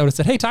first, I would have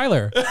said, "Hey,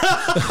 Tyler."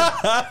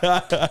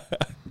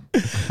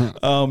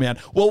 Oh man.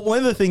 Well, one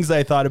of the things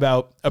I thought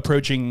about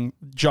approaching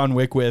John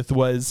Wick with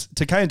was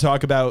to kind of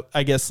talk about,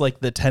 I guess, like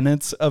the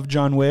tenets of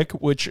John Wick,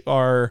 which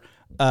are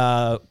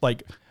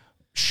like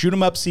shoot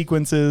 'em up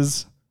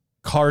sequences,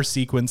 car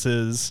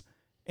sequences,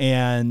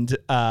 and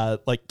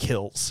like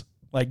kills.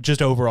 Like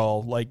just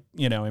overall, like,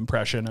 you know,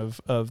 impression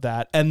of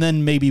that. And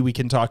then maybe we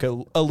can talk a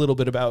little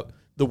bit about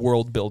the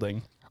world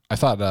building. I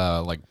thought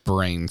like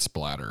brain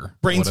splatter.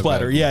 Brain would have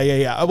splatter. been-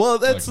 Yeah. Well,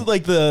 that's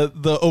like the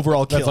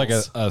overall kills. That's like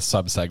a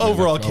subsegment.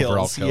 Overall of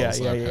kills. Yeah.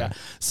 Okay.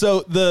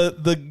 So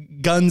the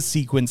gun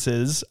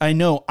sequences, I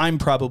know I'm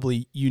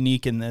probably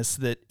unique in this,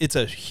 that it's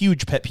a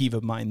huge pet peeve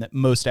of mine that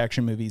most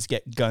action movies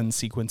get gun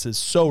sequences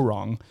so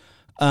wrong.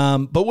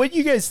 But what do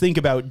you guys think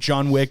about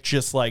John Wick?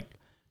 Just like,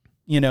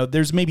 you know,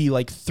 there's maybe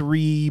like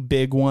 3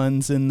 big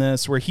ones in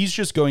this where he's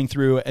just going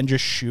through and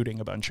just shooting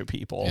a bunch of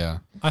people. Yeah.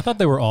 I thought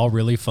they were all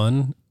really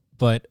fun,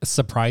 but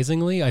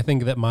surprisingly, I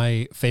think that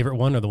my favorite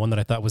one, or the one that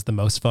I thought was the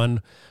most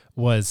fun,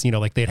 was, you know,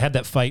 like they'd had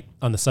that fight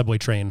on the subway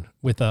train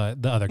with the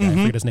other guy, I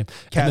forget his name.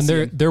 And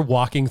then they're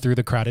walking through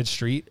the crowded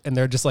street and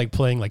they're just like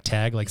playing like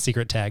tag, like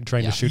secret tag,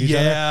 trying to shoot each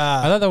other. Yeah.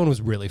 I thought that one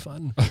was really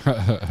fun.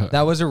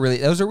 That was a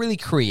really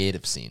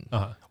creative scene.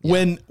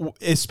 When,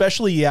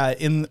 especially,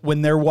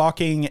 when they're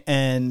walking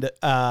and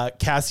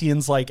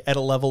Cassian's like at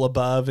a level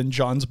above and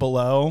John's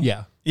below.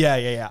 Yeah.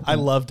 Yeah. I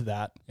loved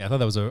that. Yeah, I thought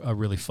that was a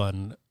really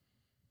fun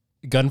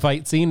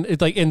gunfight scene.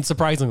 It's like, and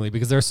surprisingly,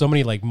 because there's so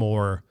many like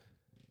more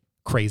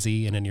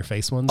crazy and in your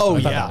face ones. Oh,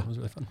 I thought yeah. that was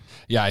really fun.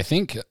 Yeah, I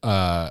think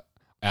I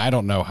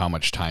don't know how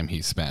much time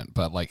he spent,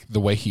 but like the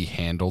way he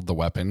handled the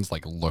weapons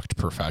like looked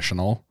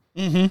professional.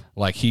 Mm-hmm.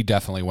 Like he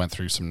definitely went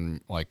through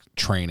some like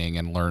training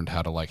and learned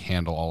how to like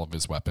handle all of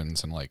his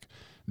weapons and like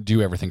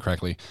do everything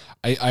correctly.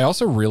 I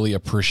also really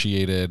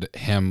appreciated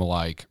him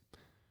like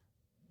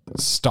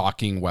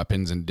stocking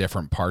weapons in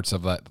different parts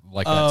of that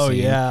that scene.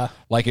 Yeah.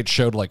 Like it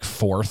showed like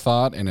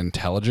forethought and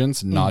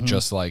intelligence, not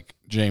just like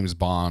James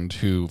Bond,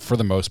 who for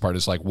the most part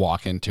is like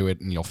walk into it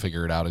and you'll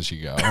figure it out as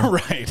you go.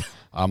 Right.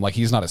 Like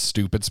he's not a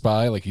stupid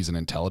spy, like he's an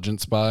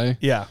intelligent spy.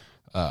 Yeah.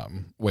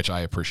 Which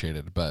I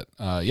appreciated. But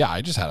yeah,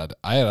 I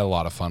had a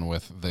lot of fun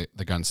with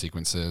the gun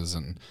sequences,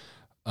 and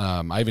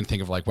I even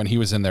think of like when he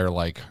was in there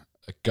like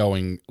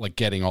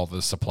getting all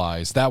the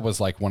supplies. That was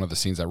like one of the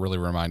scenes that really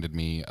reminded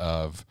me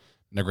of.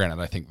 Now, granted,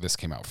 I think this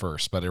came out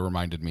first, but it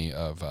reminded me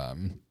of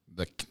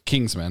the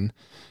Kingsman,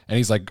 and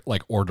he's like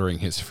ordering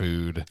his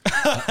food,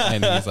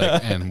 and he's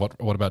like, and what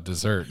about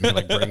dessert? And he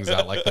like brings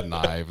out like the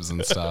knives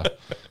and stuff.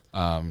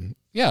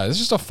 Yeah, it's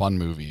just a fun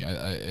movie.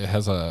 It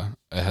has a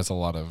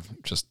lot of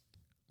just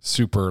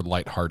super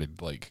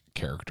lighthearted like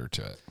character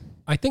to it.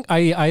 I think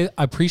I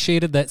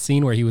appreciated that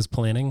scene where he was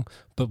planning,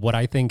 but what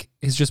I think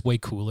is just way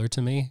cooler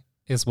to me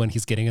is when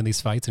he's getting in these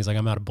fights and he's like,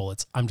 I'm out of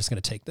bullets. I'm just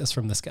going to take this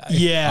from this guy.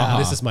 Yeah.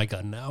 This is my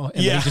gun now.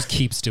 And Yeah. he just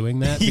keeps doing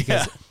that Yeah.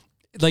 because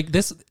like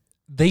this,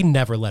 they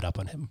never let up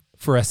on him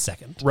for a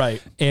second.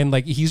 Right. And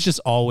like, he's just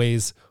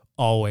always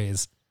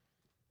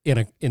in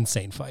an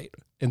insane fight.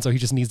 And so he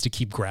just needs to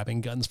keep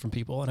grabbing guns from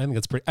people. And I think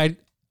that's pretty, I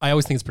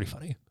always think it's pretty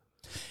funny.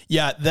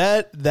 Yeah,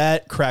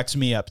 that cracks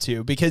me up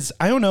too, because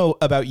I don't know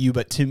about you,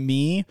 but to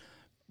me,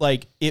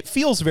 like it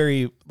feels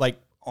very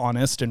like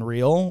honest and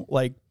real,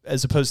 like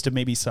as opposed to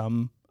maybe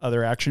some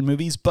other action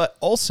movies, but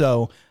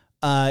also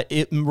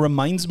it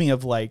reminds me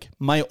of like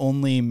my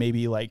only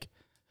maybe like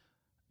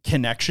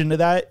connection to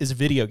that is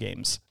video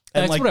games.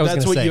 And That's like what I was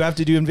that's gonna what say. you have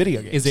to do in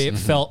video games. Is it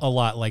felt a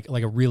lot like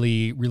a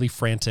really, really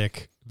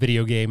frantic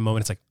video game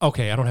moment. It's like,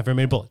 okay, I don't have very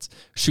many bullets.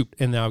 Shoot.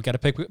 And now I've got to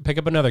pick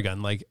up another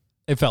gun. Like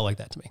it felt like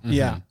that to me.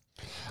 Yeah.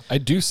 I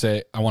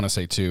want to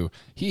say too,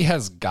 he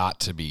has got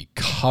to be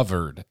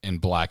covered in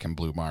black and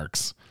blue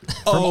marks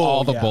from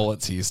all the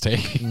bullets he's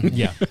taking.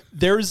 Yeah.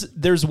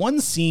 There's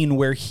one scene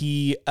where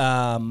he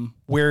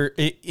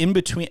in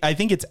between, I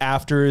think it's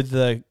after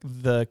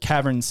the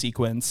cavern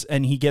sequence,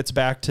 and he gets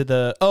back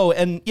to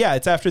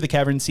it's after the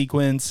cavern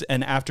sequence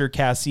and after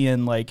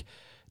Cassian like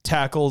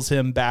tackles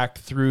him back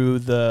through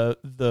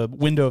the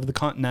window of the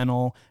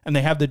Continental, and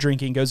they have the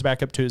drinking, goes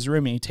back up to his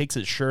room, and he takes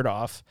his shirt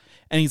off,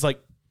 and he's like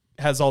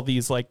has all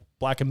these like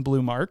black and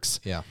blue marks.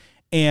 Yeah.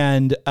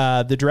 And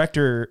the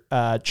director,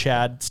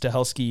 Chad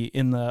Stahelski,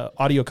 in the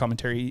audio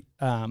commentary,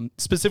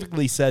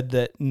 specifically said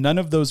that none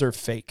of those are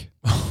fake.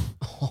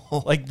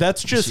 Like,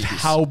 that's just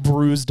how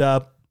bruised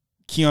up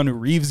Keanu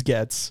Reeves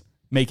gets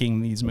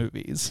making these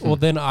movies. Well,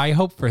 then I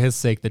hope for his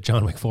sake that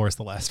John Wick 4 is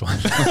the last one.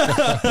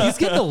 He's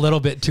getting a little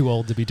bit too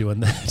old to be doing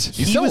that.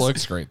 He still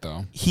looks great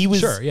though. He was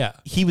Sure, yeah.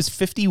 He was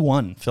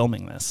 51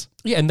 filming this.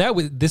 Yeah, and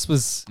this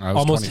was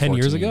almost 10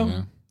 years ago.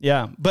 Yeah.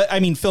 Yeah, but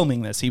I mean,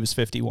 filming this, he was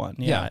 51.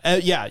 Yeah,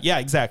 yeah,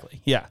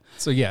 exactly. Yeah.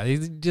 So yeah,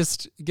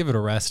 just give it a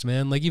rest,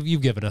 man. Like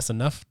you've given us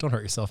enough. Don't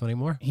hurt yourself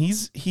anymore.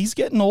 He's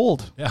getting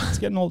old. Yeah. He's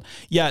getting old.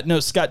 Yeah, no,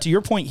 Scott, to your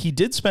point, he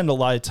did spend a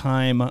lot of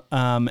time,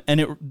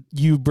 and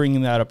you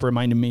bringing that up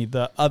reminded me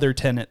the other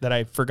tenet that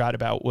I forgot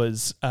about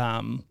was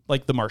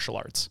like the martial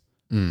arts.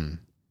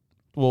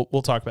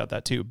 We'll talk about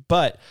that too.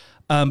 But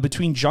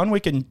between John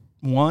Wick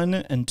 1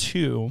 and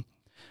 2,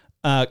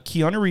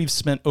 Keanu Reeves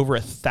spent over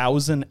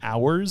 1,000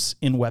 hours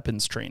in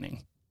weapons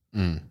training.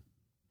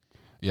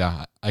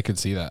 Yeah, I could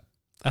see that.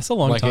 That's a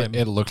long Like time.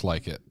 it looked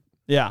like it.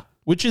 Yeah,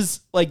 which is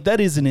like, that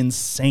is an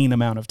insane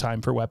amount of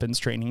time for weapons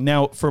training.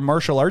 Now, for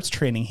martial arts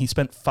training, he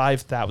spent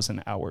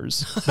 5,000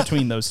 hours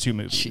between those two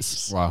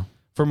movies. Wow.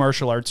 For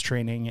martial arts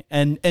training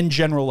and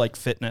general like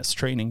fitness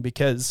training,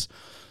 because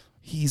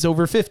he's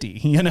over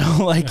 50, you know,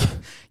 like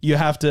you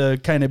have to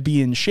kind of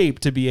be in shape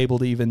to be able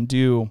to even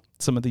do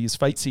some of these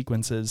fight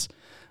sequences.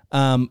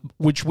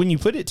 Which when you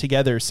put it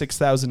together,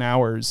 6,000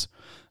 hours,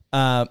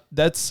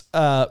 that's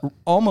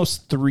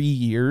almost 3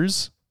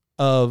 years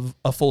of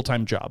a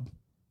full-time job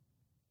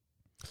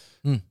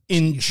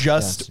in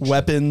just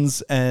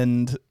weapons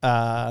and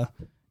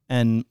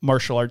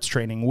martial arts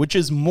training, which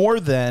is more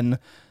than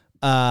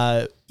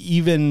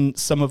even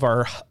some of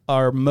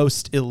our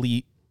most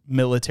elite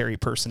military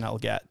personnel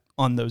get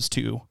on those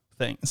two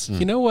things.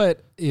 You know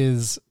what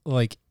is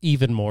like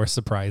even more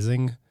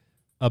surprising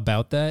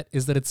about that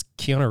is that it's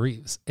Keanu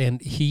Reeves,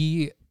 and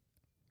he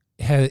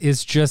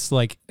is just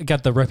like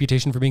got the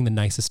reputation for being the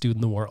nicest dude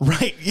in the world.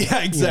 Right.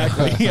 Yeah,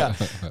 exactly. Yeah.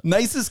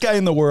 Nicest guy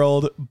in the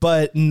world,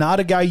 but not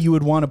a guy you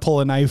would want to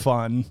pull a knife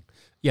on.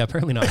 Yeah,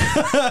 apparently not.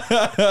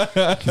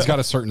 He's got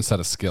a certain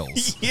set of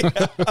skills.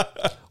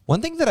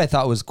 One thing that I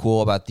thought was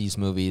cool about these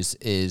movies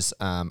is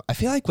I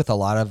feel like with a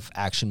lot of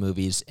action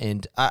movies,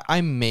 and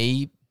I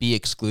may be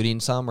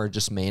excluding some or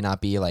just may not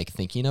be like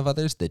thinking of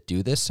others that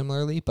do this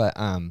similarly, but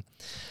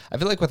I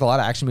feel like with a lot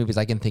of action movies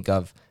I can think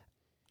of,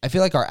 I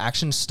feel like our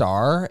action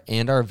star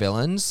and our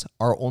villains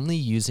are only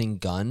using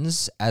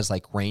guns as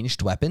like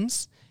ranged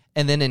weapons.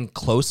 And then in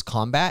close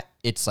combat,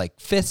 it's like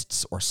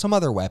fists or some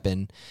other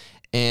weapon.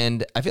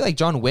 And I feel like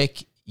John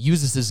Wick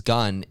uses his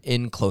gun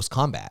in close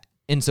combat.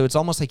 And so it's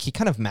almost like he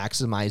kind of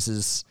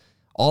maximizes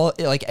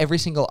like every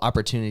single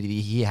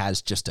opportunity he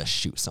has just to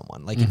shoot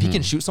someone. Like if he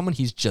can shoot someone,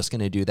 he's just going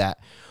to do that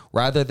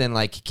rather than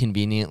like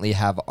conveniently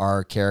have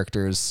our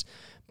characters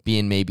be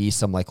in maybe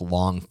some like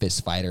long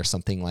fist fight or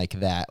something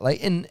like that.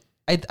 Like, and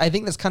I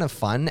think that's kind of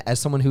fun as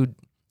someone who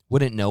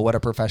wouldn't know what a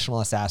professional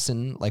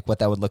assassin, like what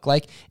that would look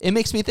like. It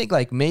makes me think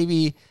like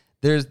maybe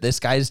this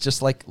guy's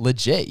just like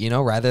legit, you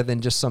know, rather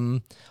than just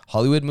some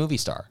Hollywood movie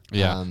star.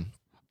 Yeah.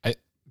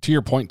 To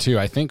your point too,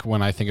 I think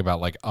when I think about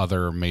like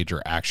other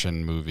major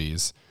action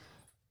movies,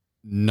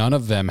 none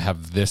of them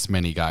have this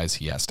many guys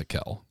he has to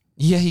kill.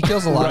 Yeah, he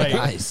kills a lot of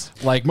guys.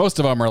 Like most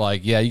of them are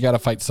like, yeah, you got to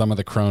fight some of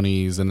the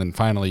cronies, and then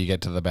finally you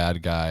get to the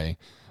bad guy.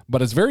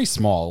 But it's very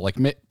small, like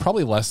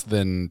probably less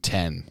than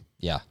 10.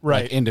 Yeah.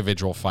 Right. Like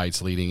individual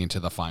fights leading into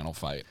the final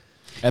fight.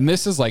 And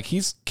this is like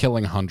he's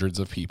killing hundreds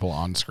of people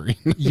on screen.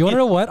 You want to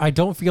know what? I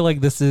don't feel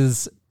like this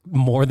is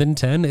more than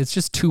 10. It's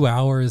just 2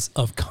 hours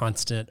of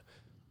constant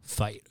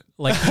fight.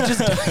 Like he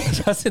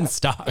just doesn't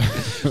stop.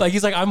 Like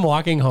he's like, I'm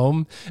walking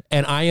home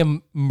and I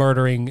am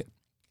murdering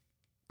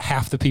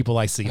half the people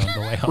I see on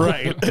the way home.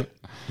 Right.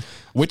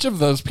 Which of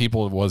those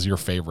people was your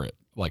favorite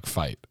like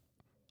fight?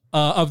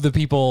 Of the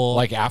people,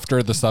 Like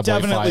after the subway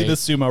Definitely fight? the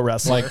sumo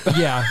wrestler. Like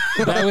yeah,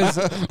 that was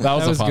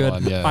a fun good.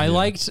 one. Yeah, I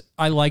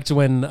yeah. liked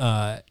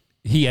when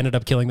he ended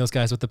up killing those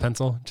guys with the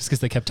pencil just because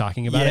they kept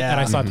talking about it, Yeah.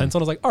 and I saw a pencil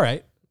and I was like, all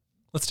right,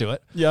 let's do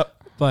it. Yep.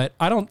 But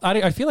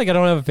I feel like I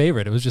don't have a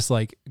favorite. It was just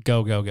like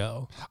go, go,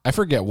 go. I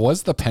forget.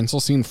 Was the pencil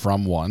scene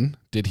from 1?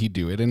 Did he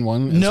do it in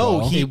 1? as No,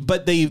 well?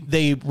 but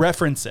they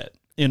reference it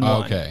in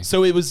 1. Okay.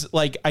 So it was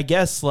like, I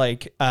guess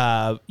like,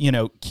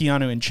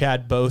 Keanu and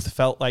Chad both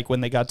felt like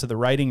when they got to the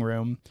writing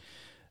room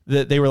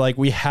that they were like,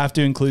 we have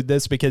to include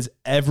this because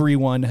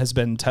everyone has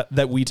been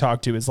that we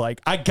talked to is like,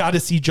 I got to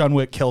see John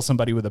Wick kill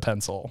somebody with a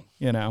pencil,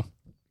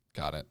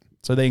 Got it.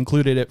 So they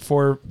included it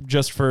for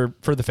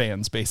the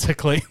fans,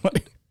 basically.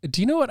 Do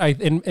you know what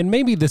and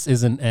maybe this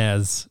isn't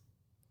as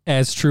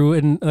true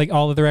in like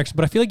all other action,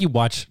 but I feel like you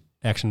watch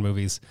action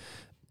movies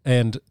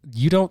and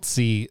you don't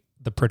see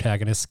the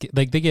protagonist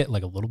like they get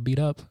like a little beat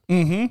up,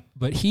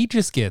 but he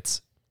just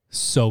gets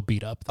so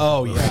beat up.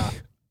 Oh yeah,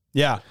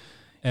 yeah,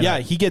 And yeah.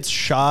 He gets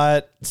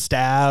shot,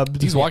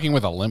 stabbed. He's walking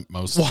with a limp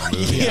most of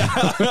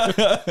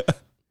the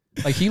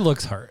movie. like he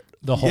looks hurt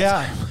the whole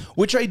time.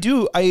 Which I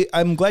do.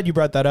 I'm glad you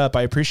brought that up.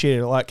 I appreciate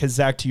it a lot because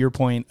Zach, to your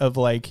point of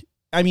like,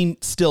 I mean,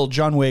 still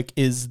John Wick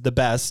is the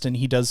best and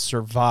he does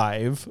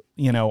survive,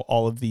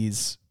 all of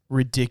these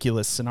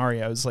ridiculous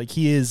scenarios. Like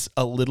he is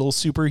a little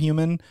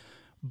superhuman,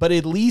 but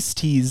at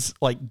least he's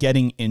like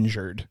getting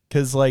injured.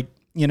 Cause like,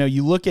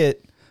 you look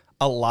at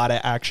a lot of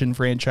action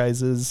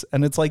franchises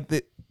and it's like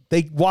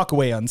they walk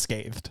away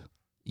unscathed.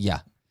 Yeah.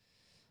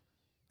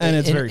 And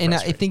it's very and I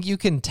frustrating. think you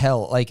can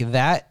tell like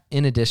that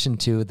in addition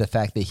to the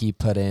fact that he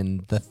put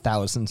in the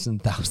thousands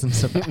and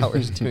thousands of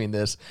hours doing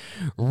this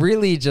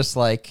really just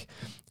like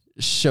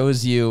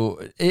shows you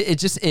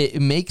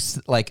it makes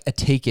like a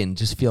Taken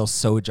just feel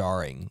so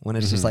jarring when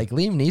it's just like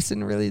Liam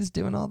Neeson really is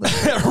doing all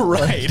that.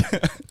 Right.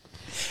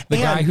 The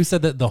guy who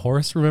said that the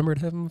horse remembered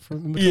him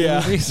from the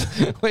movies.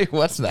 Wait,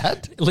 what's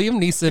that?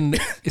 Liam Neeson.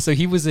 So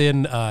he was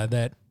in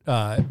that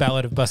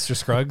Ballad of Buster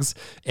Scruggs,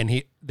 and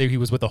he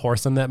was with a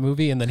horse in that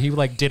movie, and then he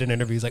like did an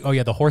interview. He's like, "Oh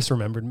yeah, the horse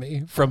remembered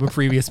me from a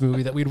previous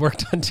movie that we'd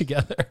worked on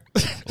together."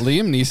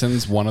 Liam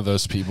Neeson's one of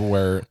those people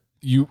where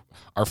you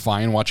are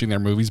fine watching their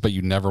movies, but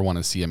you never want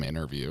to see him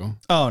interview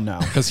Oh no.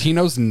 because he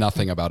knows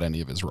nothing about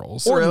any of his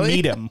roles. Or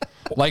meet him.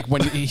 Like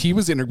when he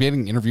was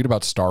getting interviewed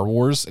about Star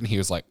Wars, and he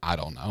was like, "I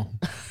don't know.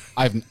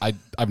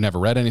 I've never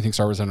read anything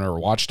Star Wars. I've never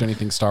watched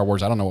anything Star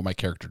Wars. I don't know what my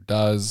character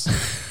does."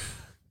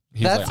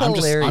 He's That's like,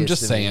 hilarious I'm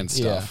just to saying me.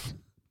 stuff.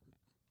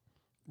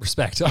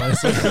 Respect,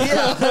 honestly.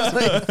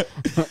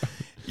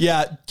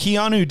 Yeah,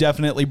 Keanu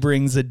definitely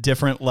brings a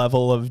different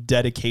level of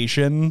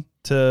dedication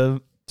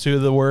to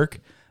the work.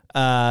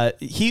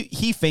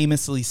 He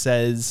famously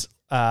says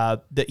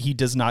that he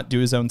does not do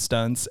his own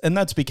stunts, and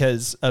that's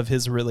because of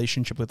his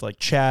relationship with like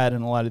Chad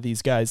and a lot of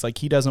these guys. Like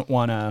he doesn't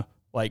want to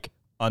like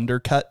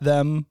undercut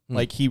them.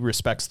 Like he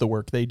respects the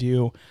work they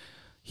do.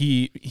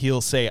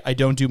 He'll say, "I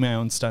don't do my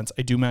own stunts.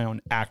 I do my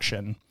own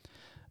action."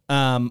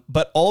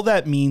 But all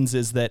that means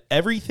is that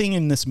everything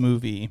in this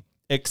movie,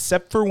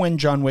 except for when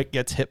John Wick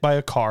gets hit by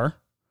a car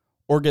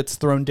or gets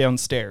thrown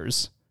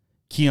downstairs,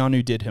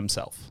 Keanu did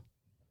himself.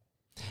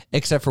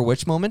 Except for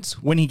which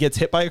moments? When he gets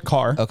hit by a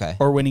car, Okay.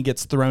 or when he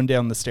gets thrown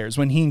down the stairs.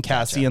 When he and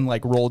Cassian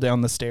like roll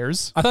down the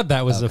stairs. I thought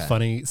that was a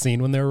funny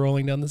scene when they were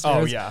rolling down the stairs.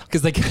 Oh, yeah.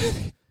 Because they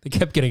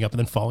kept getting up and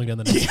then falling down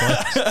the next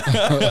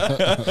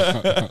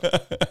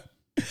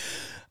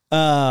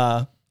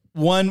one.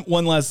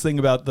 One last thing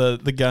about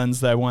the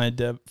guns that I wanted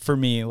to, for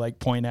me, like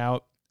point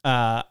out.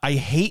 I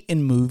hate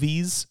in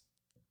movies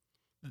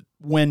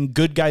when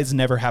good guys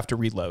never have to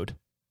reload.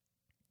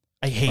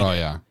 I hate it. Oh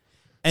yeah. It's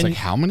And like,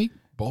 how many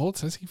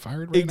bullets has he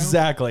fired right now?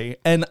 exactly.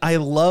 And I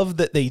love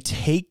that they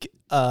take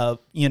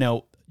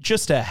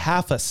just a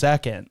half a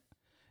second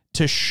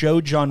to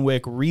show John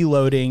Wick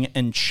reloading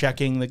and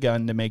checking the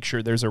gun to make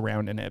sure there's a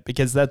round in it,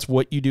 because that's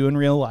what you do in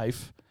real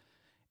life.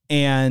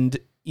 And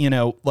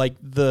like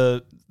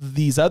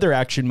these other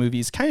action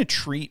movies kind of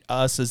treat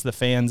us as the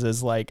fans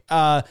as like,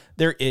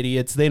 they're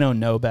idiots. They don't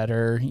know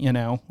better,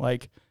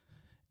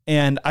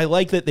 and I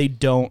like that they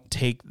don't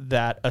take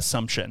that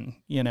assumption,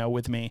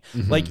 with me.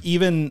 Like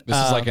even This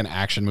is like an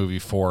action movie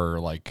for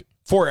like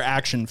for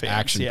action fans,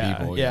 action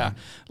people, yeah. yeah.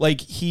 Like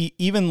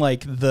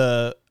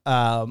the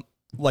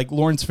like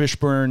Lawrence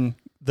Fishburne,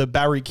 the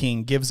Bowery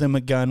King gives him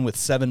a gun with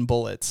 7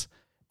 bullets.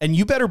 And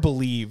you better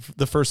believe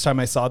the first time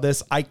I saw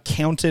this, I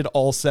counted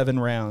all 7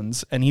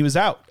 rounds and he was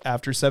out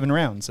after 7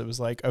 rounds. It was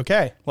like,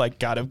 okay, like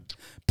gotta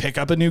pick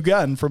up a new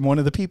gun from one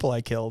of the people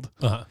I killed.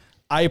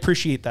 I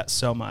appreciate that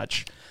so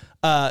much.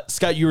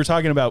 Scott, you were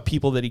talking about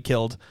people that he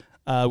killed.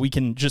 We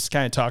can just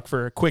kind of talk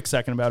for a quick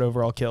second about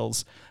overall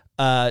kills.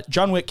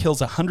 John Wick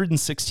kills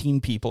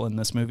 116 people in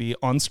this movie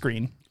on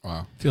screen.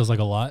 wow. Feels like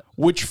a lot.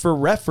 Which, for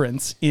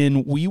reference,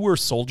 in We Were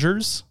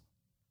Soldiers,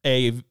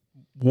 a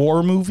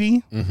war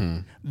movie,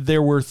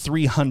 there were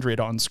 300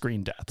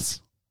 on-screen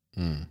deaths.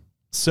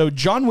 So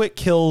John Wick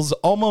kills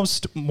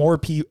almost more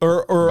people,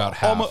 or About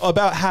half.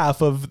 about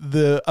half of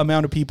the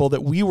amount of people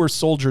that We Were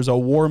Soldiers, a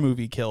war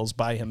movie, kills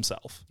by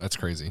himself. That's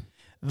crazy.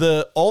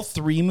 All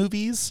 3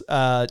 movies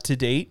to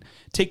date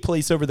take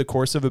place over the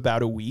course of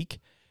about a week,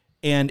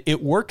 and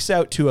it works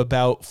out to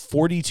about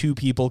 42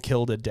 people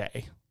killed a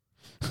day.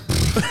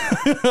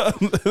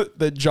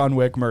 that John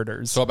Wick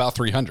murders. So about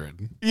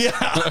 300.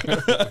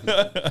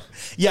 Yeah.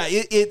 Yeah,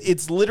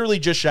 it's literally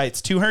just shy.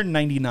 It's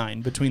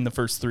 299 between the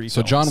first three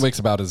So films. John Wick's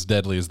about as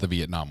deadly as the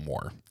Vietnam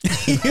War.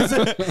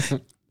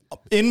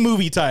 In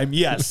movie time,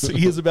 yes.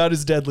 He is about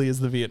as deadly as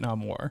the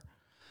Vietnam War,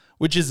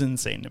 which is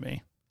insane to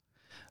me.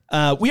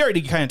 We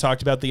already kind of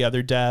talked about the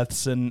other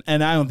deaths, and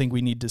I don't think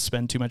we need to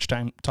spend too much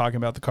time talking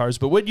about the cars.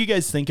 But what do you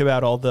guys think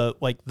about all the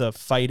the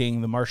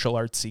fighting, the martial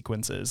arts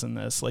sequences in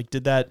this? Like,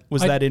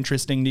 was that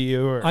interesting to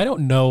you? Or? I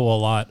don't know a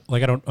lot.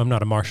 Like, I'm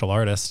not a martial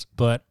artist,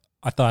 but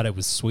I thought it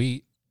was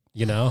sweet.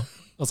 You know,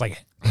 I was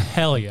like,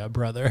 hell yeah,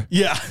 brother.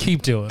 Yeah.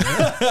 Keep doing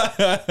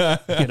it.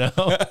 You know,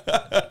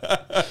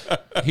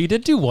 he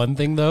did do one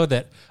thing though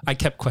that I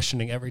kept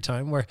questioning every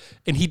time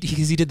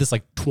because he did this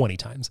like 20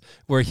 times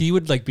where he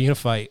would like be in a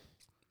fight.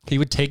 He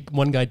would take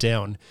one guy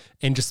down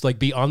and just like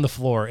be on the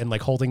floor and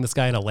like holding this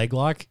guy in a leg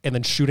lock and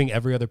then shooting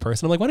every other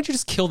person. I'm like, why don't you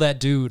just kill that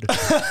dude?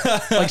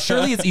 Like,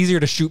 surely it's easier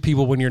to shoot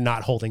people when you're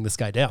not holding this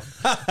guy down.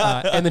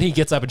 And then he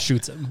gets up and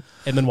shoots him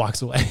and then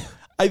walks away.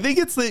 I think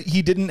it's that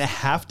he didn't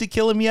have to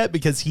kill him yet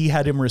because he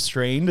had him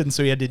restrained, and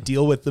so he had to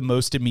deal with the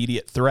most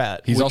immediate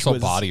threat. He's which also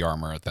was, body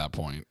armor at that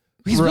point.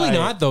 He's really Right.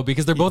 not though,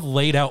 because they're both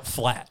laid out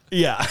flat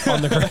Yeah.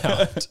 on the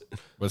ground.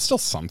 But it's still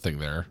something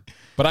there.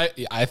 But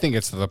I think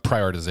it's the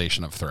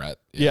prioritization of threat.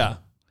 Yeah.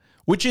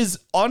 Which is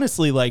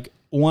honestly like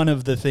one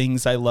of the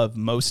things I love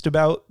most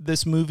about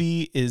this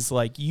movie is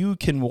like you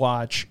can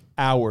watch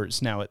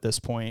hours now at this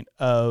point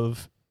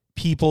of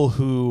people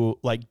who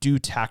like do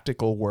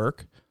tactical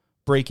work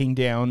breaking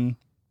down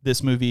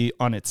this movie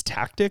on its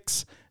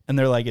tactics, and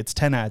they're like, it's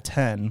 10 out of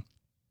 10.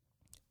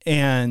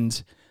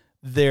 And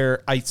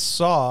I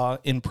saw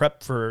in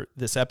prep for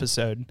this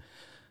episode,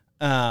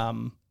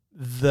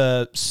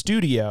 the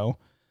studio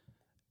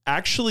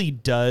actually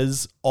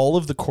does all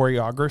of the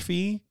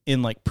choreography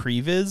in like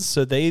previs.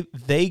 So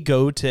they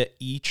go to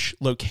each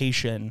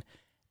location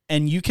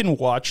and you can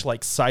watch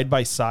like side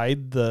by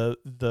side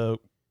the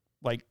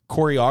like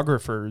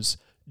choreographers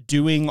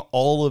doing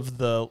all of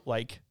the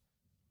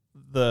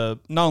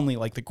not only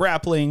like the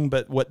grappling,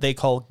 but what they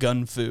call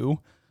gun fu,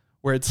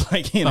 where it's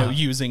like,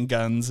 using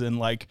guns in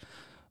like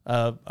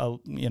a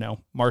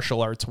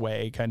martial arts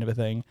way kind of a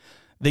thing.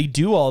 They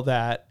do all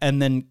that,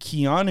 and then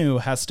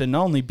Keanu has to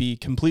not only be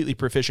completely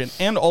proficient,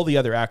 and all the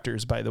other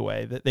actors, by the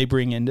way, that they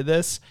bring into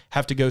this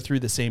have to go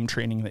through the same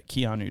training that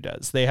Keanu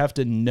does. They have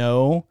to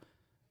know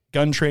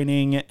gun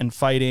training and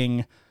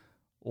fighting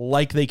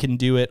like they can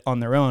do it on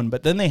their own,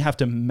 but then they have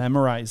to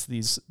memorize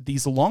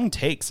these long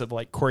takes of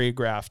like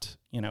choreographed,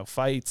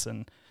 fights,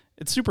 and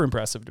it's super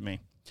impressive to me.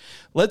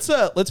 Let's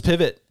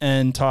pivot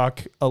and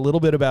talk a little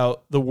bit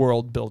about the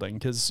world building,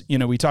 because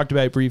we talked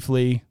about it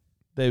briefly.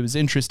 That was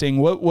interesting.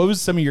 What was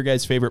some of your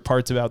guys' favorite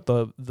parts about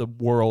the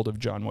world of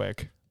John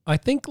Wick? I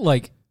think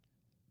like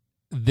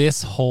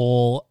this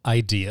whole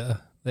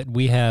idea that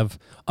we have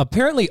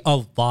apparently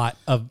a lot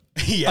of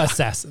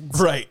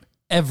assassins Right.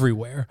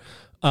 everywhere.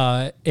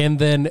 And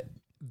then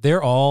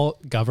they're all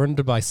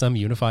governed by some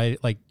unified,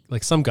 like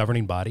some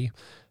governing body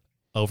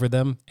over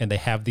them. And they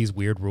have these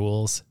weird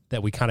rules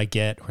that we kind of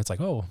get where it's like,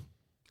 oh,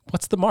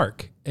 what's the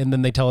mark? And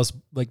then they tell us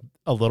like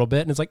a little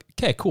bit and it's like,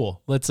 okay,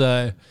 cool. Let's,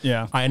 now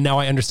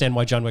I understand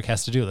why John Wick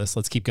has to do this.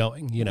 Let's keep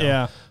going,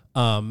 Yeah.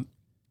 And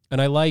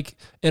I like,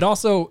 it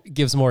also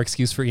gives more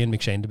excuse for Ian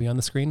McShane to be on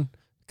the screen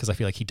because I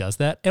feel like he does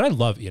that. And I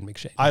love Ian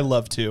McShane. I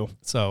love to.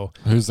 So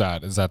Who's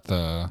that? Is that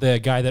the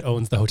guy that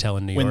owns the hotel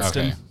in New York.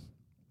 Winston. Okay.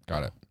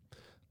 Got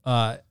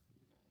it.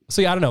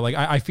 So yeah, I don't know. Like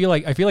I feel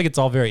like it's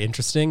all very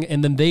interesting.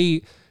 And then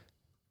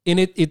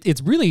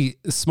it's really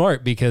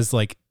smart because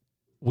like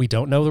we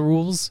don't know the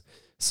rules.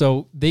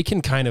 So they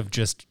can kind of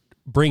just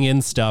bring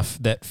in stuff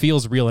that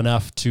feels real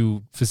enough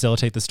to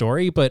facilitate the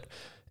story, but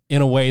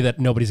in a way that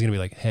nobody's going to be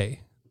like,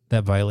 hey,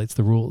 that violates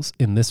the rules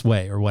in this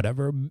way or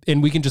whatever.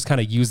 And we can just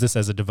kind of use this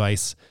as a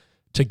device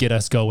to get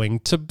us going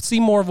to see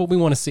more of what we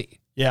want to see.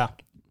 Yeah.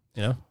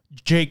 You know?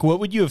 Jake, what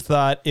would you have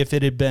thought if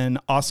it had been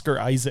Oscar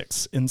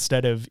Isaacs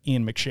instead of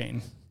Ian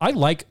McShane? I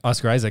like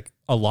Oscar Isaac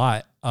a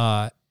lot.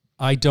 I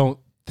don't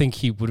think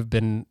he would have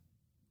been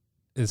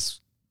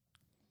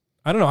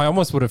I don't know. I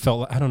almost would have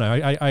felt, I don't know.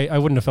 I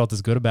wouldn't have felt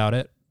as good about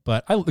it,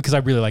 but because I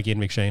really like Ian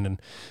McShane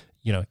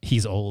and,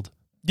 he's old.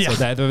 Yeah.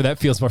 So that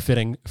feels more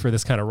fitting for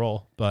this kind of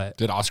role. But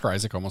Did Oscar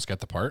Isaac almost get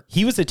the part?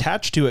 He was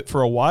attached to it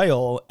for a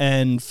while,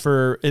 and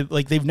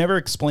they've never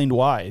explained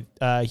why.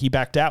 He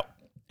backed out.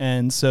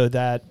 And so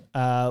that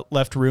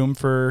left room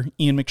for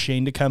Ian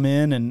McShane to come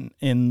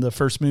in the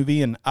first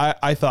movie. And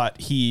I thought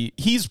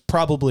he's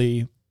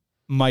probably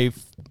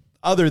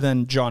other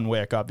than John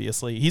Wick,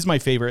 obviously, he's my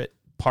favorite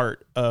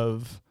part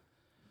of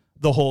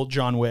the whole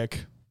John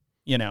Wick,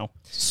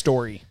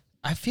 story.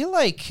 I feel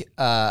like,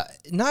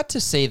 not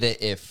to say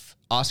that if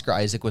Oscar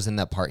Isaac was in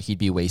that part, he'd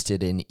be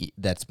wasted and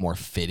that's more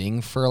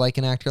fitting for like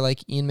an actor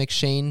like Ian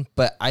McShane.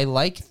 But I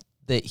like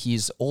that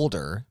he's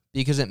older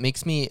because it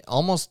makes me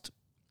almost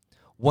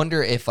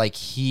wonder if like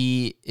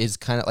he is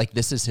kind of like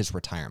this is his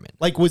retirement.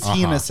 Like, was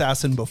he an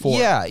assassin before?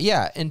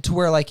 Yeah. And to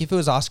where like if it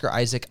was Oscar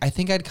Isaac, I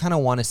think I'd kind of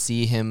want to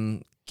see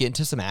him get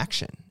into some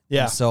action.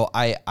 Yeah. And so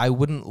I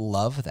wouldn't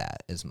love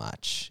that as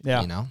much.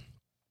 Yeah. You know?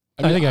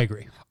 I think I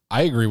agree.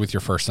 I agree with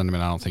your first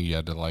sentiment. I don't think you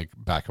had to like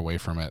back away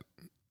from it.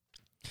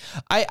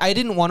 I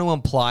didn't want to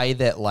imply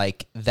that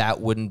like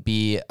that wouldn't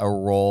be a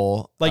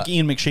role Like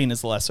Ian McShane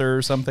is lesser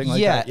or something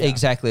like that. yeah,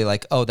 exactly.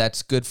 Like, oh,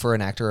 that's good for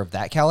an actor of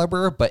that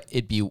caliber, but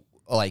it'd be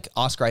like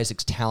Oscar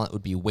Isaac's talent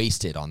would be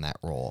wasted on that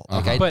role.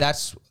 Like, But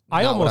that's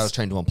I not what I almost- was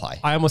trying to imply.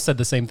 I almost said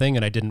the same thing,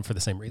 and I didn't for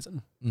the same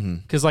reason.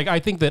 Because like I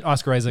think that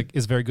Oscar Isaac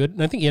is very good,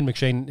 and I think Ian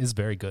McShane is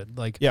very good.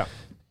 Like, Yeah.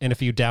 And if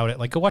you doubt it,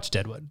 like go watch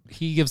Deadwood.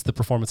 He gives the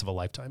performance of a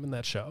lifetime in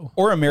that show.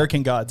 Or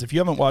American Gods. If you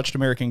haven't watched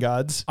American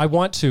Gods, I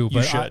want to,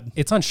 but should.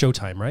 it's on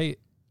Showtime, right?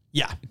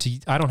 yeah.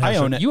 I don't have. I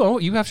own it. You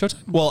have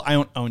Showtime. Well, I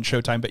don't own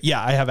Showtime, but yeah,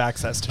 I have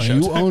access to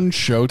You Showtime. own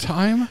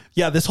Showtime?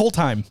 Yeah, this whole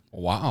time.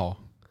 Wow.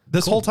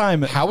 This whole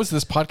time, How is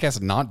this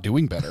podcast not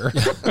doing better?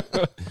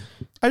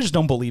 I just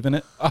don't believe in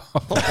it.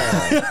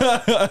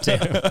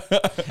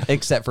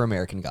 Except for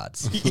American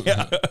Gods.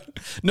 Yeah.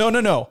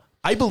 No.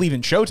 I believe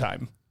in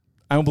Showtime.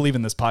 I don't believe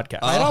in this podcast.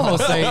 I'd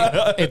almost say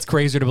it's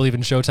crazier to believe in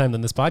Showtime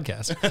than this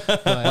podcast.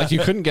 Like you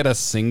couldn't get a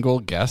single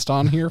guest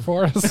on here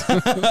for us?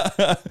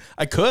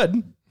 I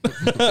could.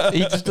 He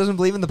just doesn't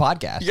believe in the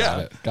podcast.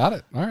 Yeah. Got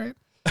it. All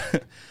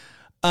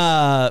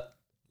right.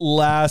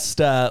 Last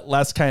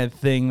kind of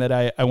thing that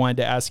I wanted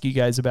to ask you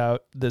guys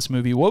about this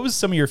movie. What was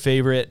some of your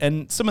favorite,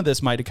 and some of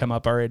this might have come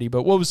up already,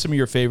 but what was some of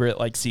your favorite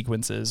like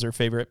sequences or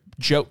favorite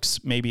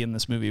jokes maybe in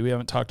this movie? We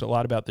haven't talked a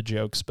lot about the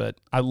jokes, but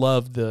I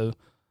love the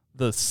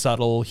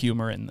subtle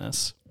humor in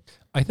this.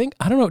 I think,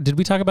 I don't know, did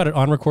we talk about it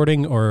on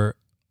recording or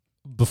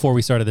before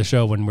we started the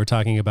show when we're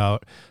talking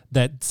about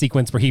that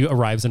sequence where he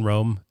arrives in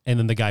Rome and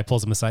then the guy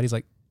pulls him aside? He's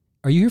like,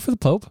 "Are you here for the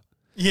Pope?"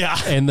 Yeah.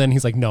 And then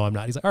he's like, "No, I'm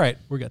not." He's like, "All right,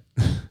 we're good."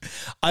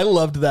 I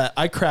loved that.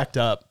 I cracked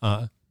up.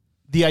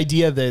 The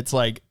idea that it's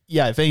like,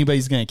 yeah, if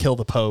anybody's going to kill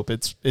the Pope,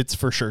 it's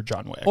for sure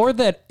John Wick. Or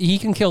that he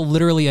can kill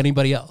literally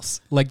anybody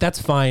else. Like,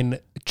 that's fine.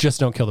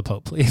 Just don't kill the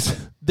Pope,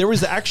 please. There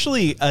was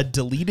actually a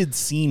deleted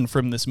scene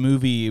from this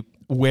movie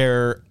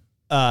where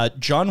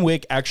John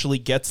Wick actually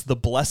gets the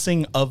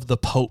blessing of the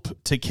Pope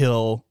to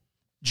kill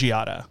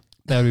Giada.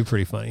 That would be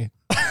pretty funny.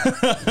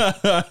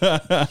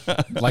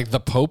 Like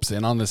the Pope's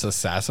in on this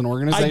assassin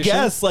organization? I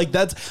guess like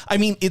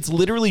it's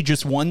literally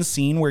just one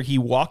scene where he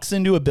walks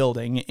into a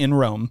building in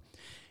Rome,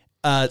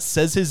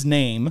 says his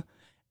name,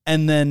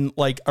 and then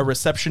like a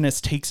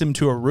receptionist takes him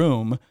to a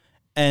room,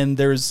 and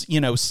there's,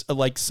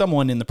 like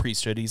someone in the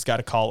priesthood, he's got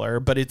a collar,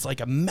 but it's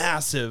like a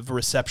massive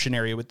reception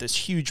area with this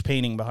huge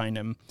painting behind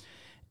him.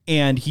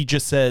 And he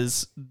just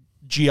says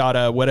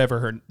Giada, whatever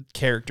her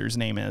character's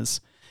name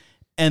is.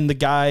 And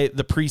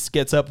the priest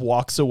gets up,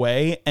 walks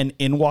away, and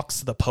in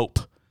walks the Pope.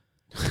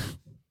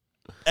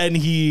 And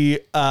he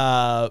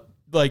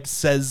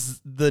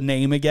says the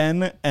name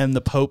again, and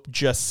the Pope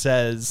just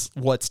says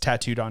what's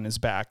tattooed on his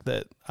back,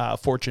 that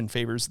fortune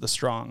favors the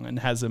strong, and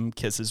has him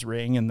kiss his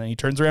ring, and then he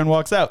turns around and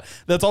walks out.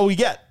 That's all we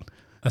get.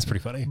 That's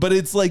pretty funny. But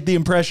it's like the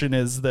impression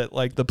is that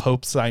like the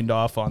Pope signed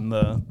off on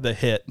the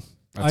hit.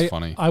 That's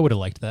funny. I would have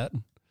liked that.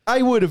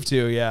 I would have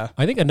too, yeah.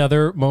 I think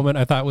another moment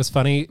I thought was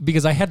funny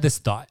because I had this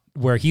thought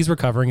where he's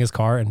recovering his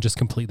car and just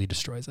completely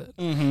destroys it.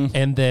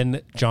 And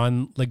then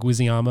John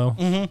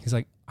Leguizamo, he's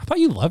like, "I thought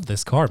you loved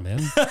this car,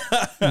 man."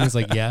 And he's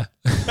like, "Yeah."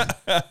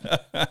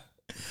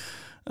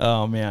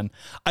 Oh man,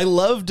 I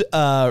loved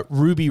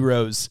Ruby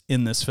Rose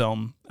in this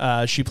film.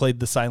 She played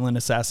the silent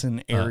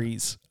assassin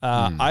Ares.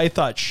 I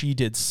thought she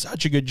did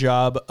such a good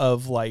job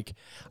of like,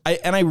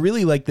 I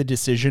really like the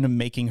decision of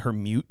making her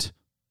mute.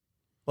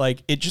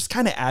 Like it just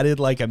kind of added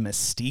like a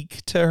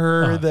mystique to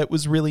her that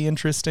was really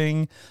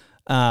interesting.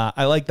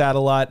 I like that a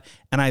lot.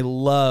 And I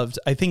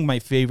think my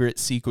favorite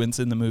sequence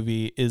in the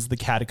movie is the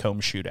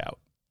catacomb shootout.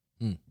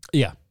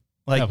 Yeah.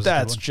 Like That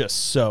that's was a good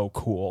just so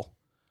cool.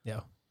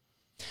 Yeah.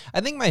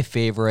 I think my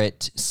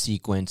favorite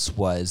sequence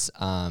was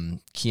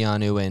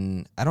Keanu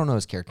and I don't know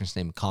his character's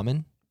name,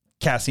 Cassian.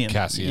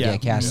 Cassian.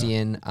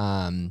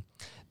 Cassian.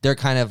 They're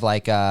kind of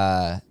like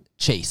a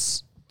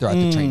chase throughout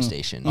the train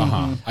station.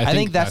 I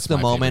think that's the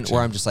my moment favorite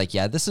where too. I'm just like,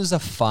 yeah, this is a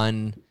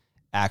fun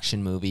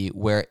action movie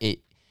where it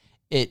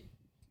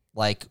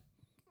like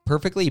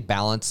perfectly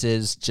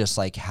balances just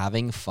like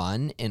having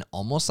fun and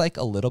almost like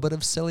a little bit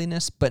of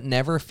silliness, but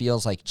never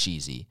feels like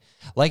cheesy.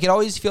 Like it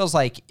always feels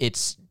like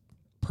it's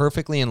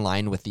perfectly in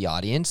line with the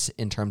audience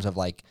in terms of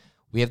like,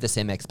 we have the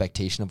same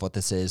expectation of what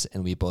this is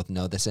and we both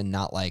know this, and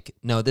not like,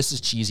 no, this is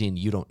cheesy and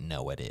you don't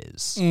know it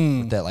is.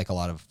 That like a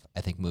lot of,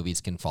 I think, movies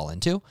can fall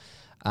into.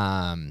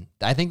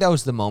 I think that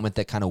was the moment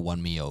that kind of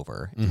won me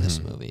over in this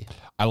movie.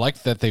 I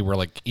liked that they were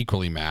like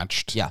equally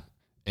matched. Yeah.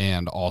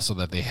 And also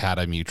that they had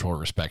a mutual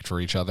respect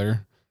for each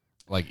other,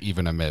 like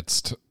even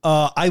amidst.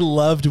 I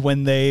loved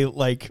when they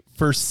like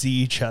first see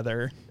each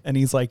other and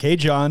he's like, "Hey,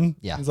 John."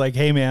 Yeah. He's like,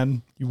 "Hey,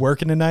 man, you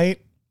working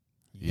tonight?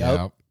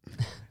 Yeah.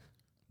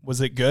 Was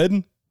it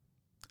good?"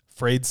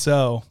 "Afraid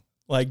so."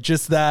 Like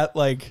just that,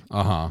 like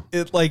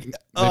it, like They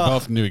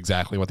both knew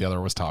exactly what the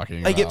other was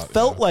talking like about. it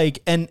felt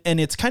like, and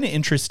it's kind of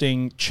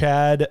interesting.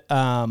 Chad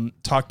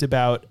talked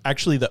about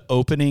actually the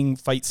opening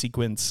fight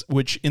sequence,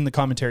 which in the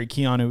commentary,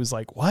 Keanu was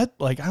like, "What?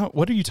 Like,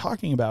 what are you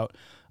talking about?"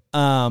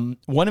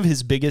 One of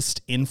his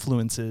biggest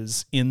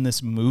influences in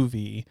this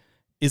movie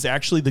is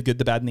actually The Good,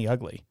 the Bad, and the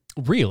Ugly.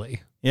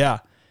 Really? Yeah,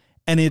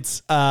 and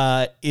it's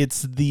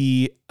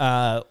the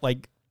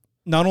like.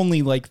 Not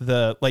only like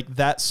the like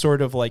that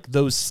sort of like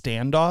those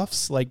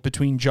standoffs like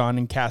between John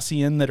and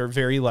Cassian that are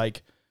very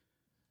like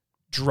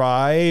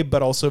dry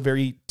but also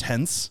very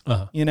tense,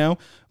 you know,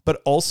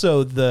 but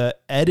also the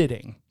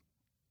editing.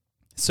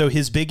 So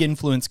his big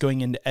influence going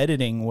into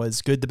editing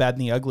was Good, the Bad,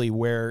 and the Ugly,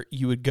 where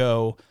you would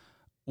go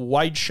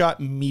wide shot,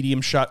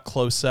 medium shot,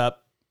 close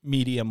up,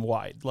 medium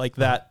wide, like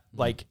that.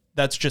 Like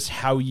that's just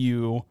how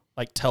you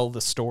like tell the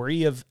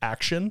story of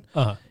action.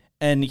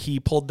 And he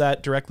pulled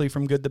that directly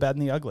from Good, the Bad,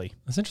 and the Ugly.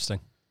 That's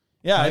interesting.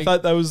 Yeah, I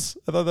thought that was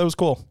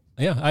cool.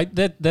 Yeah,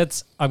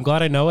 I'm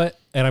glad I know it,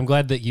 and I'm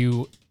glad that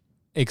you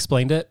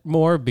explained it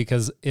more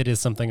because it is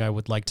something I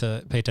would like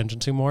to pay attention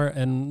to more,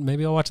 and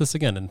maybe I'll watch this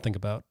again and think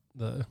about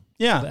the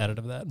edit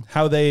of that.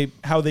 How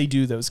they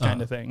do those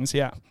kind of things.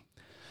 Yeah.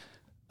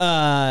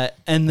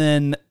 And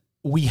then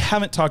we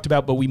haven't talked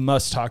about, but we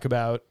must talk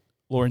about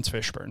Lawrence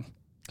Fishburne.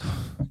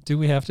 Do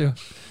we have to?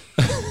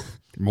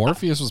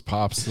 Morpheus was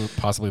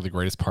possibly the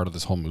greatest part of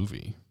this whole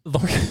movie.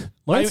 Lawrence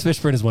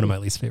Fishburne is one of my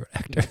least favorite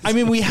actors. I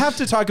mean, we have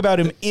to talk about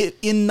him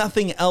in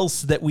nothing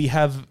else that we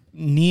have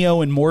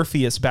Neo and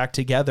Morpheus back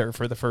together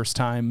for the first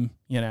time,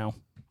 you know,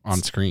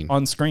 on screen.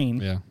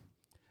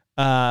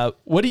 Yeah.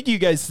 What did you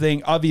guys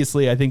think?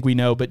 Obviously, I think we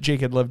know, but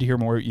Jake, I'd love to hear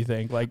more what you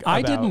think. Like,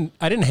 I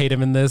didn't hate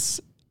him in this.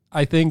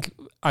 I think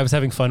I was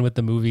having fun with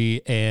the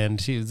movie,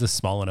 and he was a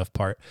small enough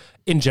part.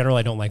 In general,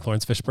 I don't like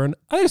Lawrence Fishburne.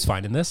 I think he's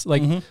fine in this.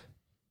 Like,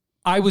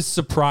 I was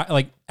surprised.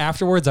 Like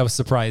afterwards, I was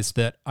surprised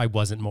that I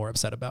wasn't more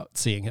upset about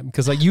seeing him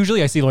because, like,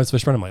 usually I see Lawrence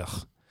Fishburne, I'm like,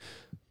 ugh.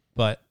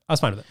 But I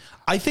was fine with it.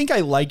 I think I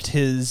liked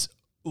his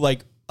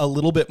like a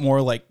little bit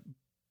more like,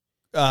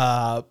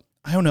 I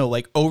don't know,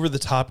 like over the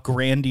top,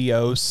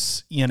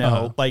 grandiose, you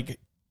know, like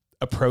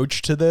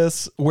approach to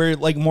this. Where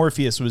like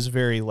Morpheus was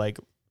very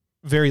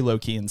low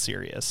key and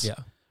serious. Yeah.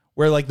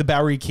 Where like the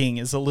Bowery King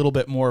is a little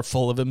bit more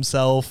full of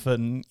himself,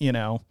 and you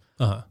know.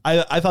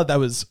 I thought that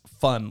was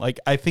fun. Like,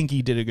 I think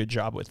he did a good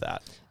job with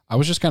that. I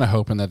was just kind of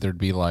hoping that there'd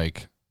be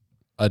like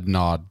a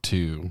nod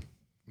to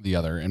the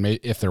other, and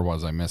if there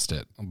was, I missed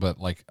it. But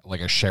like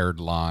a shared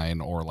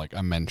line or like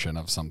a mention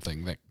of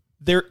something that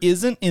there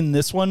isn't in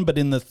this one, but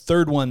in the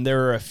third one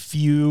there are a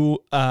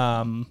few.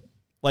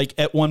 Like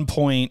at one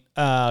point,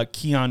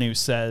 Keanu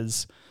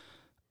says,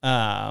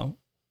 "I'm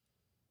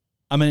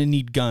gonna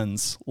need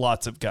guns,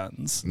 lots of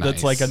guns." Nice.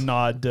 That's like a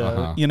nod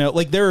to you know,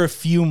 like there are a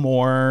few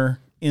more.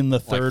 In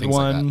the third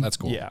one. Like that. That's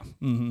cool. Yeah.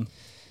 Mm-hmm.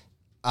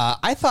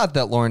 I thought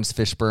that Lawrence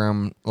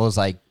Fishburne was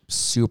like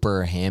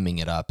super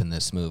hamming it up in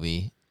this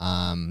movie.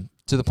 To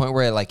the point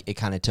where it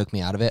kind of took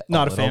me out of it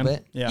not a fan. little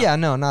bit. Yeah,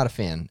 no, not a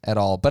fan at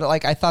all. But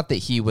like I thought that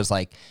he was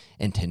like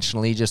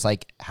intentionally just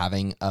like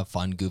having a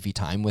fun, goofy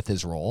time with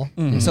his role.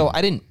 And so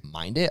I didn't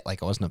mind it.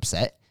 Like I wasn't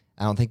upset.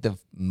 I don't think the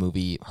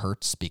movie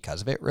hurts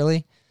because of it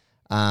really.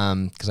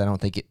 Because I don't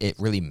think it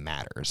really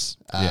matters.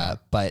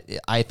 But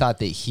I thought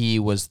that he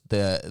was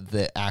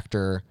the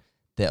actor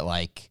that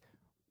like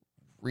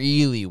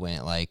really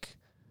went like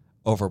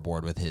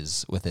overboard with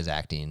his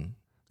acting.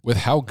 With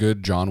how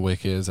good John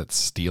Wick is at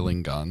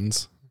stealing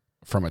guns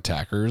from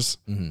attackers,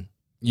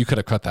 you could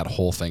have cut that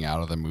whole thing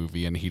out of the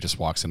movie, and he just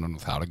walks in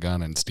without a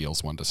gun and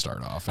steals one to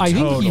start off. I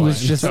think he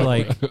was just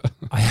like,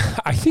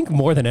 I think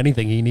more than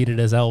anything, he needed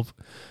his help.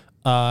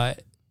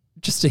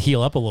 Just to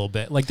heal up a little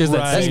bit. Like there's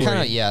that scene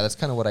that's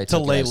kind of what I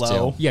took to lay it as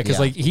low. too. Yeah, because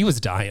like he was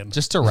dying.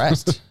 Just to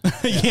rest.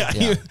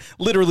 He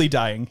literally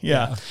dying.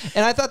 Yeah.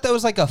 And I thought that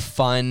was like a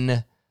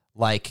fun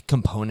like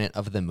component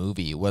of the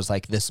movie was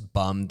like this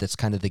bum that's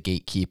kind of the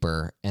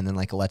gatekeeper and then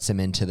like lets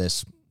him into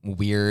this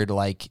weird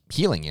like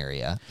healing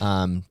area.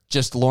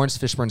 Just Lawrence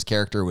Fishburne's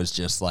character was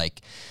just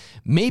like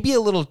maybe a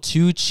little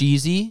too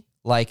cheesy.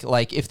 Like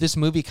if this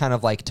movie kind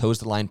of like toes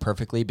the line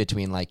perfectly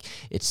between like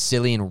it's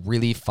silly and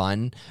really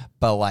fun,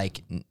 but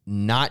like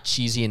not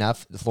cheesy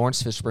enough,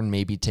 Lawrence Fishburne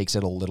maybe takes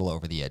it a little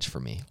over the edge for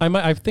me.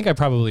 I think I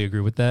probably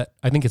agree with that.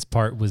 I think his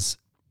part was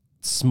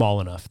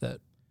small enough that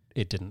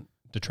it didn't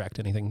detract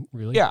anything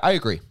really. Yeah, I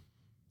agree.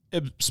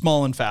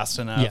 Small and fast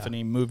enough, and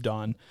he moved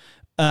on.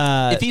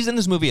 If he's in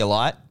this movie a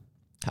lot,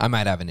 I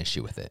might have an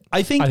issue with it.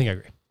 I think I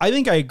agree. I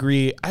think I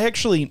agree. I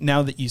actually,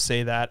 now that you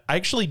say that, I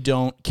actually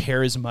don't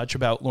care as much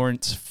about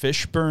Lawrence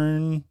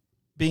Fishburne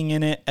being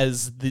in it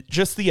as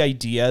just the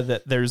idea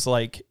that there's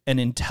like an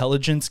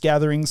intelligence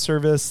gathering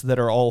service that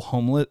are all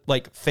homeless,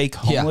 like fake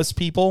homeless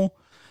people.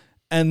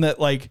 And that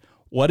like,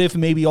 what if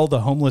maybe all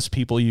the homeless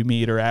people you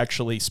meet are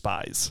actually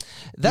spies?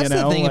 That's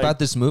the thing about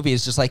this movie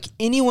is just like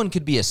anyone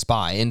could be a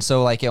spy. And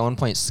so like at one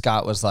point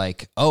Scott was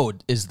like, oh,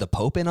 is the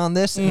Pope in on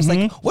this? And it's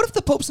like, what if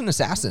the Pope's an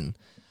assassin?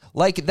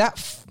 Like that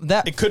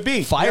It could be,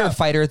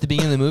 firefighter at the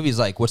beginning of the movie is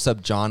like, "What's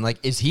up, John?" Like,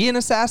 is he an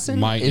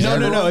assassin? Is No.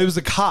 everyone- It was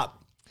a cop.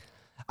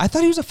 I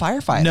thought he was a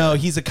firefighter. No,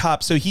 he's a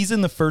cop. So he's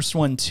in the first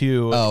one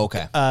too. Oh,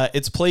 okay.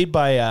 It's played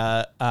by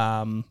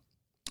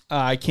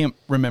I can't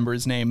remember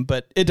his name,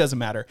 but it doesn't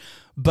matter.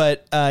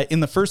 But in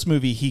the first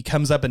movie, he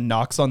comes up and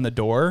knocks on the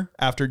door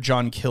after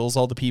John kills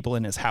all the people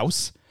in his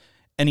house,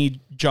 and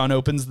John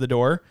opens the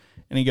door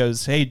and he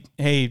goes, "Hey,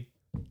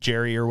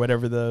 Jerry," or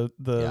whatever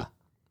the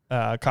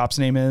cop's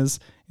name is.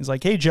 He's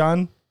like, "Hey,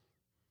 John,"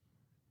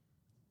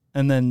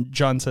 and then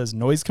John says,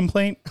 "Noise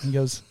complaint." He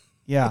goes,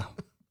 "Yeah,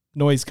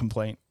 noise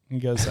complaint." He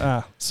goes,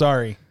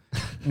 "Sorry."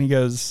 And he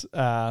goes,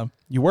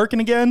 "You working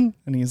again?"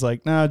 And he's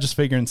like, "No, just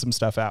figuring some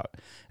stuff out."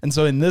 And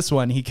so in this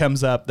one, he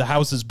comes up, the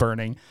house is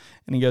burning,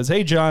 and he goes,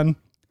 "Hey, John,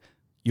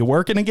 you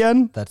working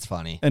again?" That's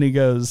funny. And he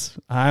goes,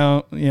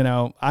 I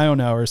don't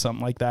know, or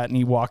something like that. And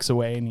he walks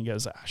away and he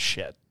goes,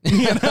 shit.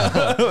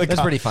 That's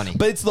pretty funny.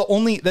 But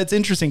that's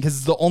interesting because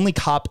it's the only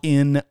cop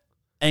in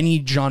any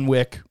John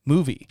Wick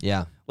movie.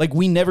 Yeah. Like,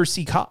 we never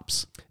see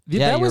cops.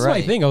 Yeah, that was you're my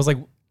right. thing. I was like,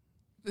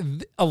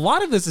 a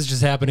lot of this is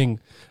just happening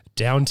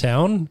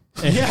downtown.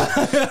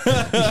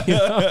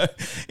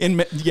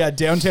 And,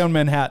 Downtown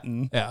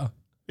Manhattan. yeah.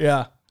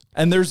 Yeah.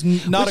 And there's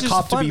not Which a is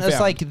cop fun. to be found.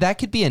 It's like, that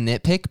could be a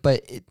nitpick,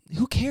 but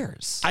who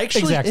cares?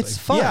 Actually, It's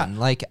fun. Yeah.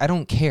 Like, I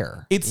don't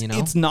care. It's you know?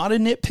 it's not a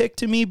nitpick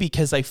to me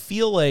because I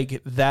feel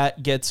like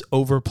that gets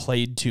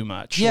overplayed too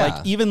much. Yeah.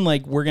 Like, even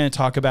like we're going to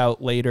talk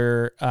about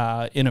later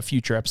in a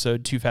future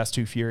episode, Too Fast,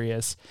 Too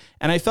Furious.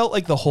 And I felt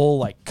like the whole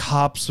like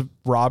cops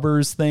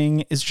robbers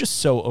thing is just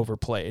so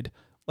overplayed.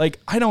 Like,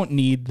 I don't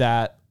need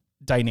that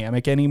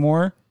dynamic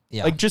anymore.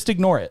 Yeah. Like, just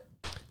ignore it.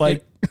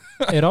 Like,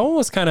 It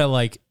almost kind of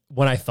like,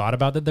 when I thought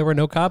about that there were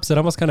no cops, it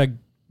almost kind of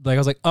like, I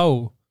was like,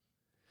 oh,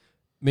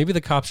 maybe the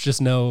cops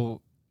just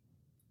know,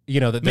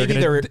 that Maybe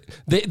they're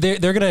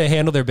going to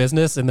handle their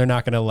business and they're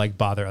not going to like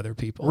bother other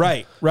people.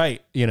 right.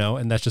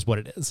 And that's just what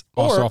it is.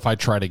 Also, if I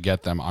try to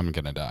get them, I'm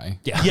gonna die.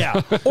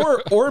 Yeah.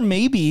 or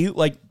maybe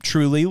like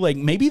truly like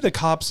maybe the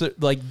cops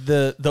like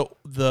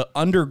the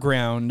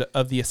underground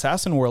of the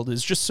assassin world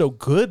is just so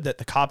good that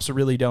the cops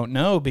really don't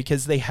know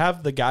because they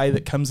have the guy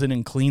that comes in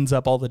and cleans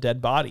up all the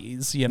dead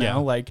bodies, Yeah.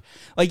 like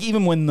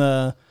even when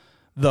the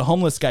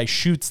homeless guy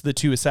shoots the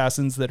two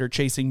assassins that are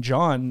chasing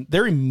John,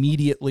 they're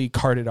immediately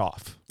carted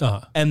off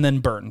and then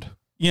burned,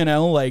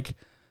 like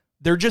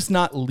they're just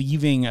not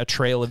leaving a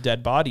trail of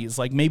dead bodies.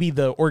 Like, maybe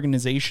the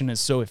organization is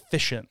so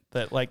efficient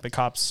that like the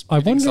cops. I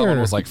Someone wonder.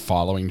 was like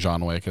following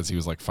John Wick as he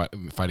was like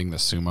fighting the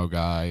sumo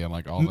guy and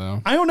like all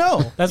that. I don't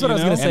know. That's what I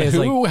was going to say. And Is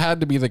like, who had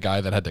to be the guy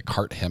that had to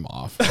cart him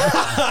off?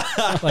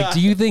 like,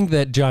 do you think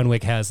that John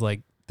Wick has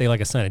like, they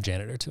like assign a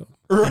janitor to him?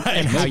 Right.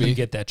 And how Maybe. you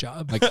get that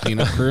job? Like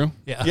cleanup crew?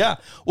 Yeah. Yeah.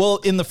 Well,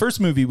 in the first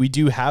movie, we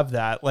do have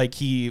that. Like,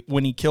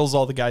 when he kills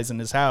all the guys in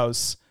his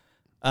house,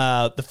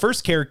 the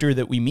first character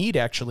that we meet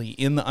actually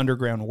in the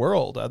underground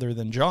world, other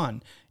than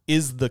John,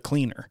 is the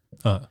cleaner.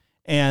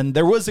 And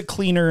there was a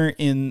cleaner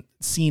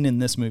seen in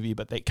this movie,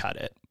 but they cut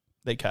it.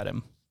 They cut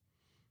him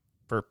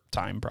for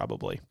time,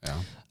 probably.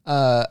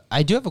 Yeah.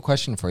 I do have a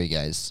question for you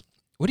guys.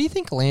 What do you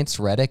think Lance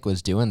Reddick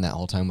was doing that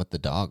whole time with the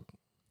dog?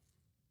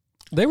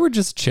 They were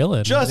just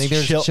chilling. Just think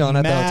they're chilling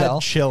at the mad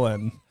hotel?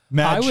 chilling.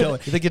 Mad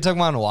chilling. You think you took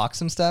him on walks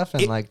and stuff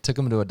and like took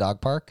him to a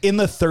dog park? In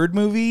the third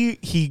movie,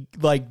 he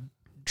like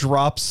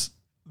drops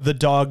the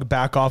dog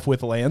back off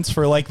with Lance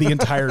for like the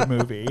entire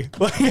movie. Is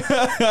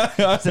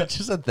that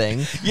just a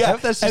thing? Yeah, I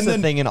hope that's just and then-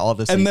 a thing in all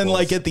the sequels. And then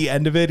like at the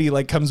end of it, he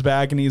like comes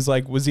back and he's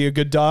like, "Was he a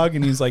good dog?"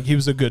 And he's like, "He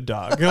was a good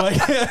dog."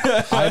 Like,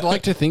 I'd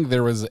like to think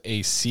there was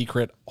a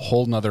secret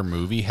whole nother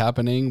movie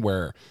happening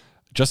where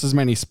just as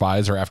many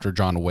spies are after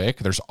John Wick,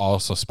 there's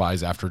also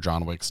spies after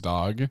John Wick's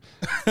dog.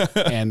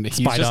 And he's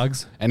Spy just,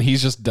 dogs. And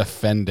he's just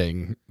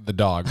defending the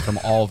dog from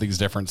all these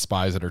different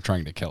spies that are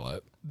trying to kill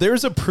it.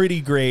 there's a pretty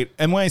great,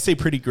 and when I say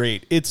pretty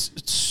great, it's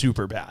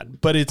super bad,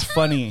 but it's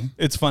funny.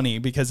 It's funny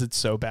because it's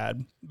so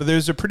bad. But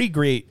there's a pretty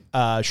great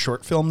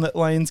short film that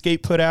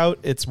Lionsgate put out.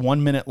 It's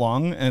 1 minute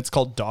long and it's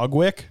called Dog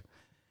Wick.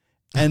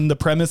 And the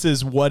premise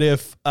is what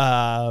if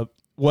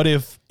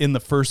in the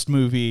first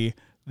movie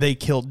they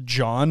killed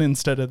John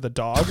instead of the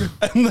dog,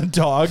 and the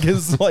dog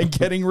is like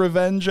getting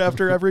revenge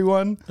after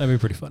everyone. That'd be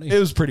pretty funny. It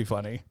was pretty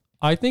funny.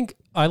 I think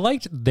I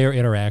liked their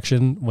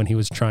interaction when he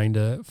was trying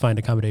to find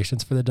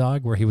accommodations for the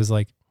dog, where he was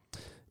like,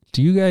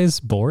 "Do you guys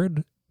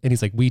board?" And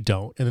he's like, "We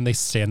don't." And then they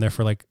stand there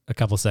for like a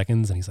couple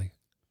seconds and he's like,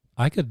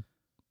 "I could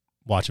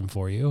watch him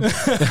for you."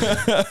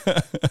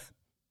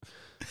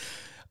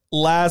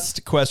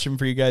 Last question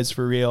for you guys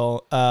for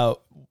real.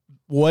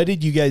 What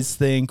did you guys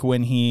think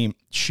when he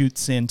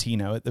shoots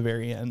Santino at the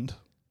very end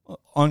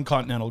on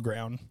Continental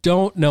ground?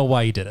 Don't know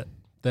why he did it.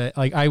 That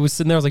like I was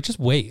sitting there, I was like, just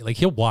wait. Like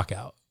he'll walk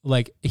out.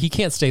 Like he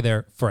can't stay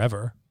there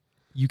forever.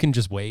 You can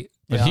just wait.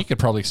 But he could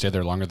probably stay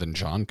there longer than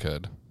John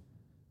could.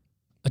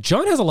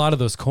 John has a lot of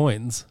those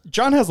coins.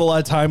 John has a lot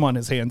of time on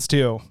his hands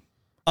too.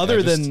 Other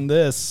Yeah, than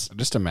this,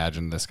 Just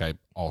imagine this guy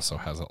also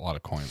has a lot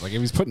of coins. Like if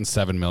he's putting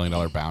 $7 million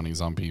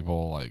bounties on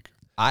people, like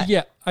I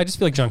just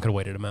feel like John could have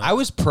waited him out. I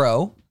was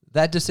pro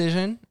that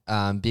decision.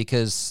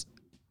 because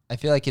I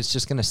feel like it's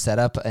just going to set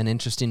up an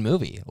interesting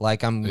movie.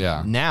 Like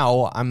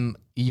I'm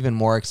even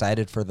more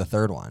excited for the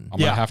third one. I'm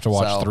gonna have to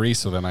watch 3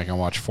 so then I can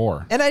watch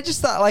 4. And I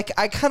just thought, like,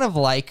 I kind of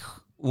like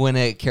when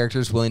a character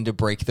is willing to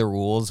break the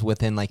rules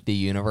within like the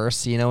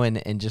universe, you know,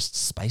 and just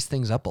spice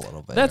things up a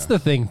little bit. That's the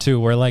thing too,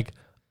 where like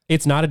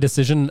it's not a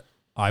decision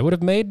I would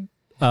have made.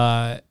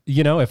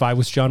 You know, if I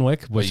was John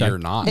Wick, which But you're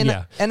not.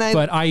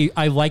 But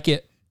I like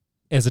it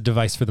as a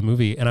device for the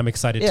movie, and I'm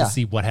excited to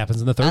see what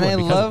happens in the third one. And I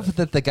because love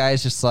that the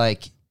guy's just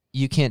like,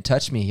 you can't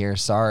touch me here.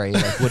 Sorry.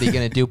 Like, what are you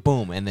going to do?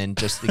 Boom. And then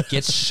just it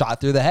gets shot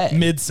through the head.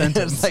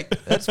 Mid-sentence. It's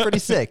like, that's pretty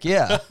sick.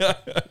 Yeah.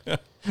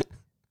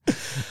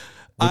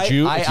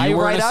 I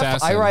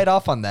write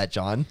off on that,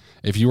 John.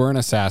 If you were an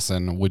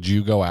assassin, would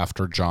you go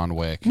after John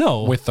Wick?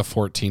 No. With the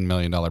 $14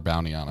 million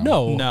bounty on him?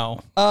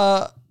 No.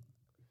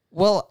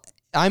 Well,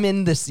 I'm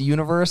in this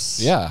universe.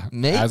 Yeah.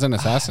 Maybe. As an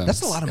assassin.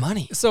 That's a lot of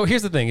money. So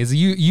here's the thing: is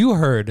you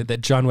heard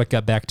that John Wick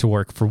got back to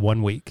work for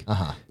 1 week,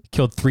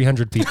 killed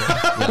 300 people,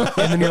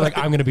 and then you're like,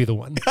 I'm going to be the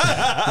one.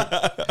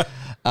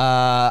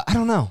 I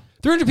don't know.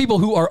 300 people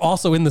who are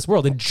also in this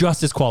world and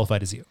just as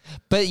qualified as you.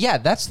 But yeah,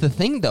 that's the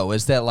thing though,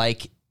 is that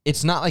like,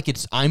 it's not like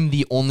I'm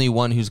the only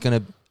one who's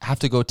going to have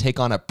to go take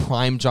on a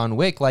prime John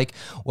Wick. Like,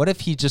 what if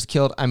he just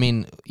killed, I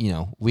mean, you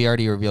know, we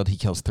already revealed he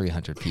kills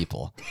 300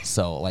 people.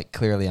 So like,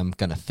 clearly I'm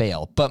going to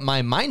fail. But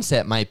my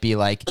mindset might be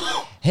like,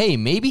 hey,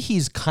 maybe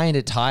he's kind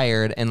of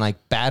tired and like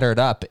battered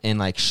up and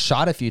like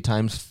shot a few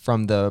times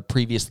from the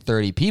previous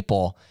 30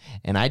 people.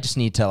 And I just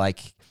need to like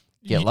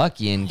get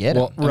lucky and get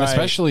him. And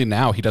especially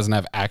now, he doesn't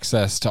have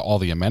access to all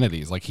the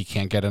amenities. Like, he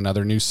can't get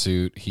another new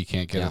suit. He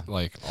can't get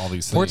like all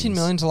these things. 14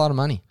 million is a lot of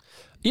money.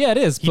 Yeah, it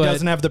is. He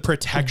doesn't have the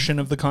protection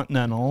of the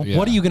Continental. Yeah.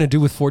 What are you going to do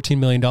with $14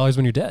 million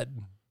when you're dead?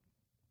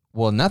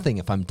 Well, nothing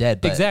if I'm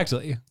dead. But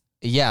Exactly.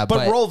 Yeah,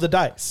 But roll the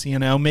dice, you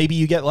know, maybe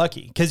you get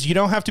lucky because you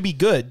don't have to be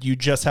good. You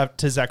just have,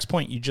 to Zach's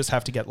point, you just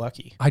have to get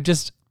lucky. I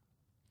just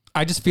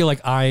feel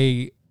like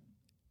I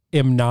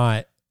am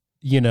not,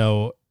 you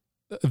know,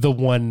 the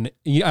one.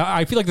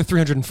 I feel like the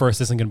 301st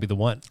isn't going to be the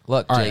one.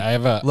 Look, All right, Jake, I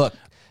have a- look.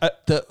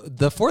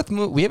 The fourth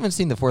movie, we haven't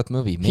seen the fourth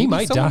movie. Maybe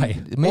might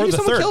die. Maybe Or the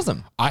someone third. kills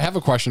him. I have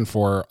a question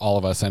for all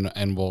of us,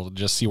 and we'll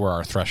just see where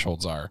our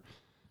thresholds are.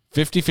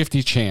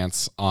 50-50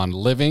 chance on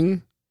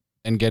living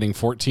and getting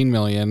 14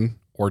 million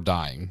or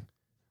dying.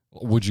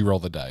 Would you roll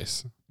the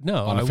dice?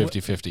 No, On a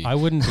 50-50. I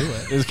wouldn't do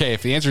it. Okay,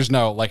 if the answer is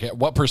no, like, at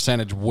what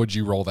percentage would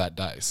you roll that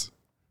dice?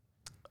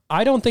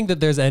 I don't think that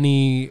there's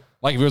any.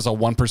 Like, if it was a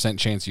 1%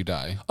 chance you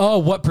die. Oh,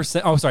 what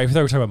percent? Oh, sorry. I thought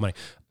we were talking about money.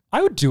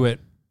 I would do it.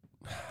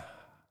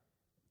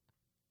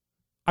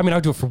 I mean, I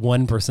would do it for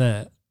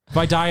 1%. If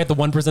I die at the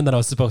 1% that I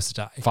was supposed to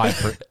die,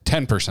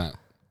 10%.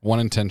 1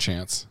 in 10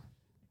 chance.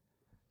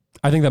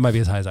 I think that might be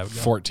as high as I would go.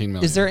 14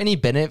 million. Is there any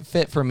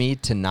benefit for me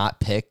to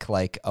not pick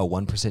like a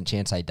 1%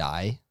 chance I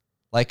die?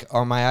 Like,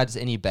 are my odds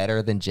any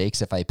better than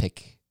Jake's if I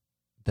pick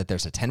that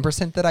there's a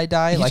 10% that I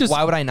die? Like,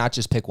 why would I not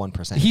just pick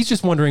 1%? He's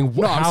just wondering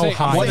No, I'm how saying-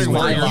 high. what is you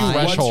where want. your What's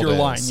threshold your is.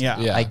 line?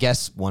 Yeah. I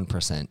guess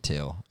 1%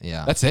 too.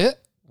 Yeah. That's it?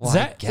 well,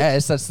 Zach- I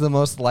guess that's the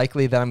most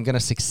likely that I'm going to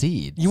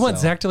succeed. You want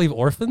so. Zach to leave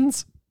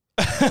orphans?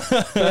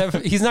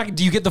 He's not.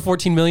 Do you get the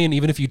 14 million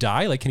even if you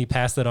die? Like, can he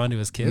pass that on to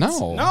his kids?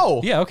 No.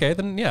 No. Yeah. Okay.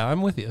 Then yeah,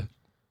 I'm with you.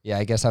 Yeah,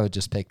 I guess I would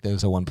just pick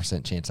there's a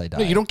 1% chance I die.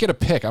 No, you don't get a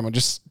pick. I'm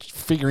just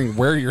figuring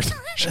where your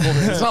threshold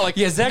is. It's not like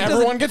Zach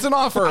everyone gets an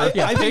offer. I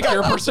pick think-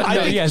 your I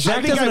percentage. think- Yeah. Zach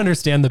I think doesn't I-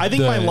 understand the. I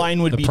think my the-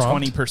 line would the be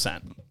prompt.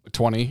 20%.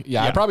 20.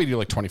 Yeah, I'd probably do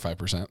like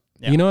 25%.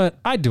 Yeah. You know what?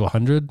 I'd do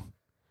 100.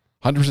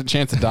 100%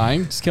 chance of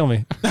dying. Just kill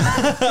me. All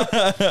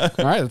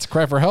right, let's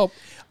cry for help.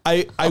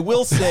 I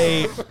will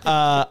say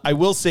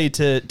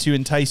to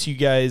entice you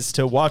guys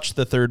to watch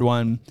the third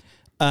one.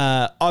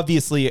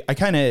 Obviously, I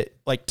kind of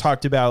like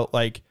talked about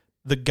like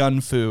the gun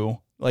fu.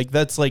 Like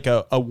that's like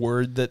a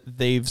word that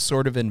they've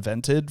sort of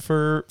invented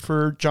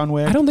for John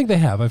Wick. I don't think they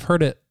have. I've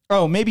heard it.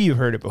 Oh, maybe you've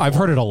heard it before. I've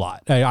heard it a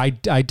lot. I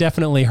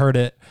definitely heard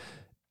it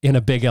in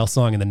a Big L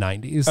song in the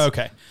 90s.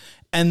 Okay.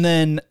 And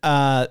then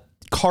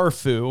car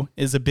fu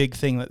is a big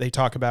thing that they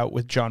talk about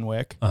with John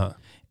Wick. Uh-huh.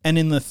 And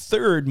in the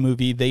third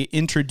movie, they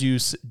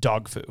introduce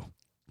dog fu.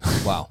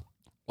 Wow.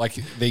 Like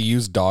they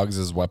use dogs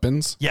as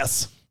weapons.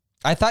 Yes.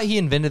 I thought he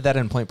invented that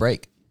in Point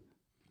Break.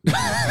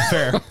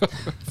 Fair.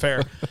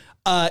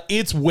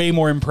 It's way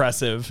more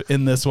impressive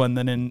in this one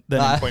than in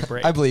Point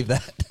Break. I believe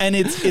that. And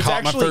it's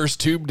Caught actually my first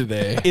tube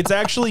today. it's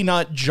actually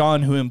not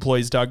John who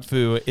employs dog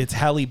fu. It's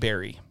Halle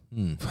Berry.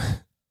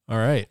 All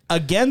right.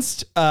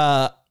 Against,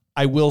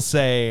 I will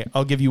say,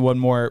 I'll give you one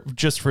more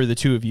just for the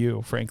two of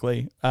you,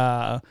 frankly.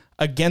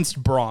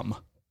 Against Brom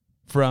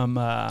from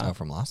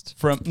From Lost?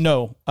 Braun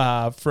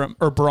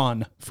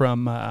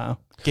from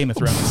Game of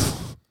Thrones.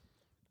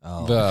 The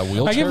I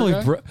wheelchair can't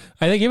believe. guy?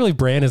 I can't believe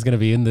Bran is going to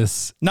be in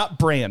this. Not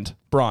Brand,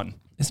 Braun.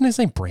 Isn't his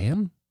name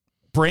Bran?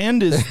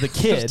 Brand is the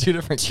kid. two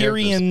different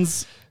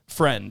Tyrion's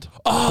friend.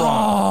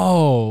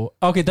 Oh,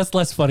 okay. That's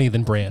less funny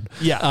than Bran.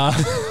 Yeah.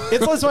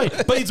 It's less funny,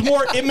 but it's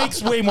more, it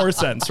makes way more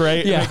sense,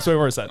 right? Yeah. It makes way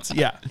more sense.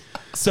 Yeah.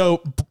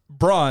 So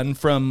Bronn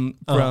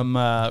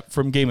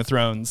from Game of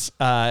Thrones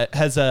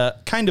has a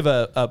kind of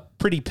a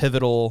pretty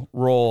pivotal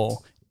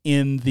role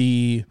in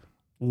the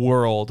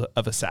world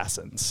of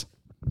assassins.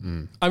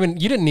 I mean,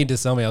 you didn't need to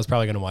sell me. I was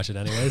probably going to watch it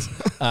anyways.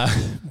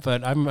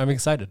 But I'm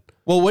excited.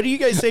 Well, what do you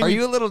guys say? Are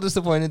you a little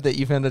disappointed that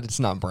you found out it's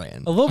not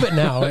Bran? A little bit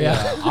now,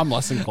 yeah. I'm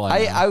less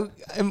inclined. I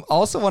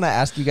also want to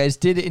ask you guys,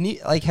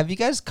 have you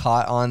guys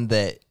caught on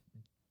that,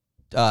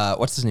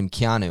 what's his name,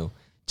 Keanu,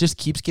 just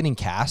keeps getting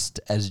cast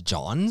as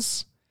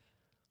Johns?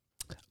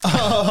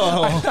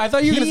 I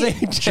thought you were going to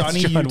say just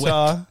Johnny John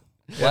Utah. Wick.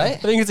 What? I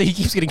think he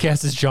keeps getting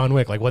cast as John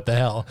Wick. Like, what the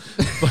hell?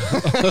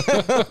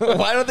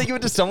 Why don't they give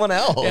it to someone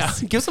else? Yeah,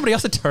 give somebody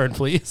else a turn,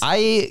 please.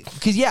 I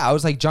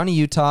was like Johnny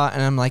Utah,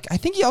 and I'm like, I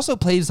think he also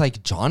plays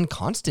like John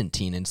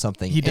Constantine in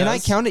something. He And I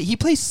does? counted, he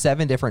plays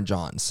 7 different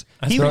Johns.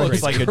 He very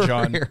looks crazy. like a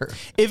John. Career.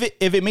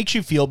 If it makes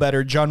you feel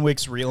better, John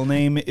Wick's real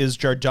name is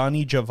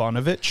Jardani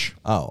Jovanovic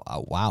Oh,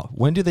 wow.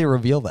 When do they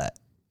reveal that?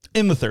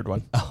 in the third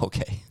one. Oh,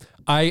 okay.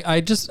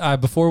 I just,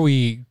 before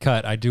we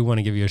cut, I do want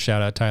to give you a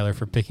shout out, Tyler,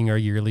 for picking our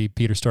yearly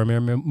Peter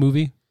Stormare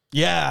movie.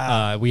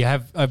 Yeah. We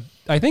have,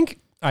 I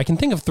think, I can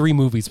think of 3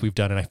 movies we've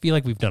done, and I feel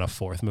like we've done a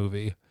 4th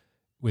movie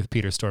with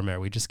Peter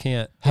Stormare. We just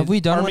can't. Have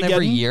we done one every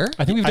Armageddon? year?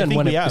 I think we've done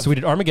one. we have. So we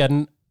did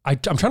Armageddon. I'm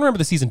trying to remember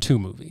the season 2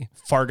 movie.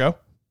 Fargo.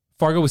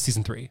 Fargo was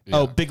season 3.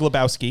 Oh, Big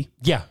Lebowski.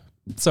 Yeah.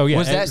 So yeah,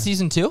 Was that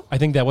season 2? I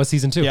think that was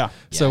season 2. Yeah.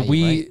 So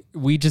Yeah,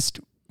 we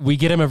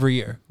get him every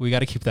year. We got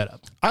to keep that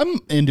up. I'm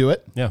into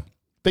it. Yeah.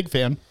 Big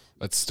fan.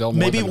 That's still more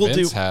Maybe than we'll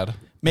Vince do- had.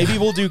 Maybe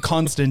we'll do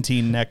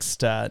Constantine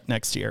next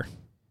year.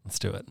 Let's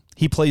do it.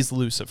 He plays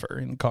Lucifer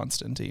in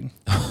Constantine.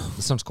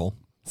 This sounds cool.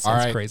 All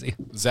Sounds right, crazy.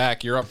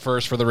 Zach, you're up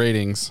first for the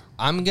ratings.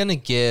 I'm going to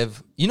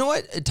give, you know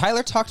what?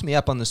 Tyler talked me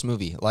up on this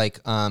movie. Like,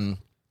 all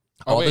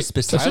the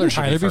specifics. Shouldn't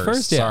should Tyler be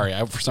first? Yeah. Sorry,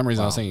 for some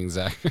reason I was thinking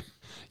Zach.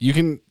 You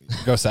can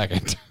go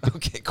second.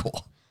 Okay,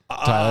 cool.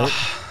 Tyler.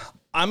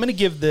 I'm going to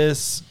give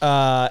this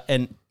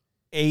an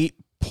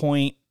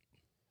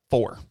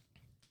 8.4.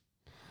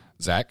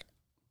 Zach.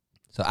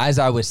 So as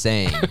I was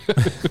saying,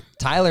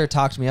 Tyler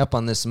talked me up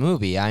on this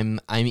movie. I'm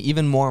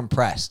even more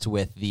impressed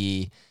with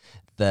the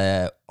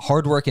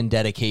hard work and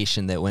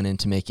dedication that went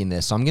into making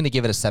this. So I'm going to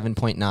give it a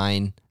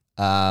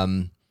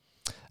 7.9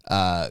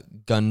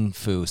 gun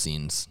fu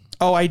scenes.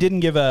 Oh, I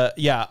didn't give a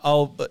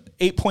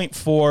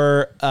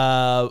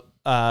 8.4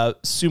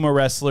 sumo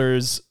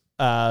wrestlers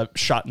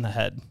shot in the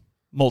head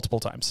multiple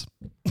times.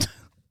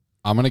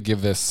 I'm going to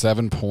give this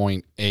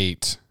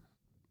 7.8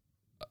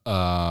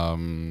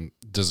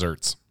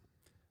 desserts.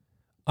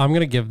 I'm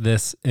going to give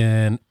this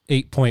an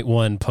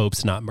 8.1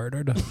 Popes Not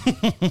Murdered.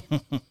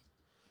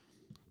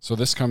 So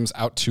this comes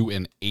out to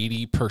an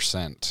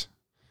 80%.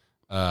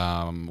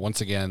 Once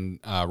again,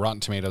 Rotten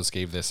Tomatoes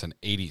gave this an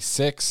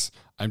 86.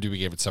 IMDb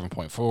gave it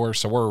 7.4.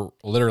 So we're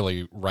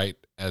literally right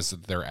as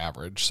their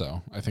average.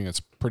 So I think it's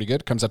pretty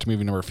good. Comes out to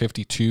movie number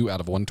 52 out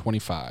of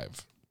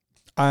 125.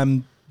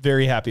 I'm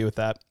very happy with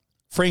that.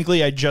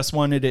 Frankly, I just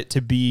wanted it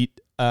to beat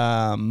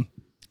Bad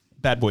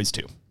Boys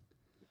 2.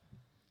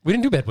 We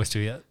didn't do Bad Boys 2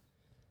 yet.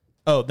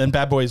 Oh, then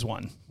Bad Boys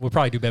 1. We'll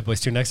probably do Bad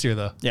Boys 2 next year,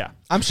 though. Yeah.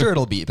 I'm sure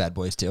it'll beat Bad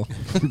Boys too.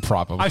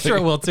 Probably. I'm sure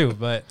it will, too,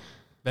 but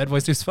Bad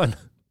Boys 2 is fun.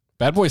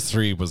 Bad Boys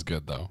 3 was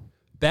good, though.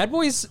 Bad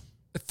Boys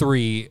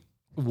 3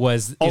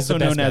 is Also the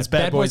best known as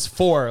Bad Boys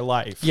 4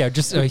 Life. Yeah,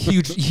 just a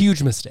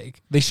huge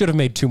mistake. They should have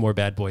made 2 more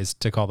Bad Boys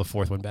to call the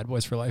 4th one Bad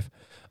Boys for Life.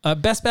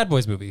 Best Bad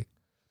Boys movie.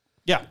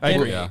 Yeah, I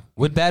agree. Yeah.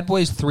 Would Bad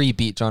Boys 3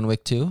 beat John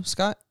Wick 2,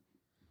 Scott?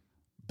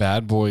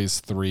 Bad Boys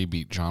 3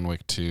 beat John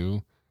Wick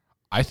 2.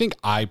 I think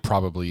I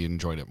probably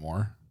enjoyed it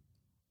more.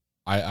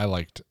 I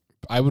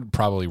would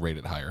probably rate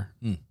it higher.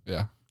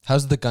 Yeah.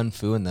 How's the gun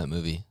fu in that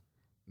movie?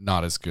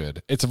 Not as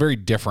good. It's a very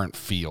different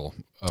feel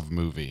of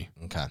movie.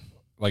 Okay.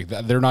 Like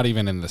they're not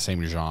even in the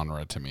same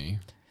genre to me.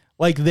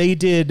 Like they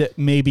did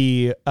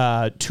maybe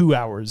 2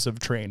 hours of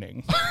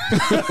training.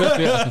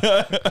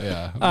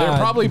 Yeah. They're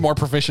probably more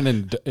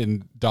proficient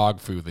in dog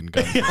food than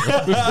gun food.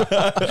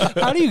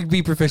 How do you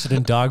be proficient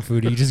in dog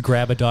food? Do you just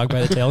grab a dog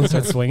by the tail and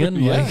start swinging?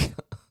 Yeah. Like,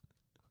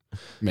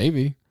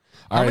 Maybe.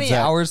 All How right, many Zach.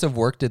 hours of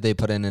work did they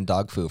put in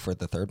dog fu for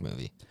the third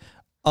movie?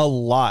 A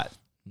lot.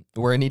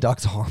 Were any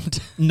dogs harmed?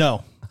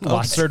 No.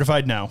 Lots.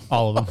 Certified no.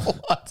 all of them.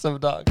 Lots of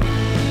dogs.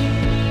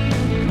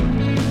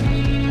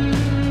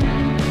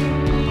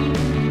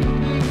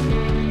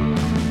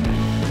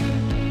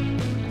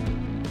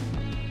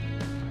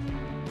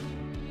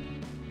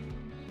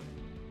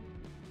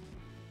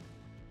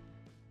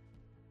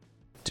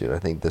 Dude, I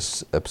think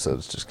this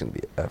episode's just gonna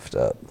be effed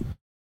up.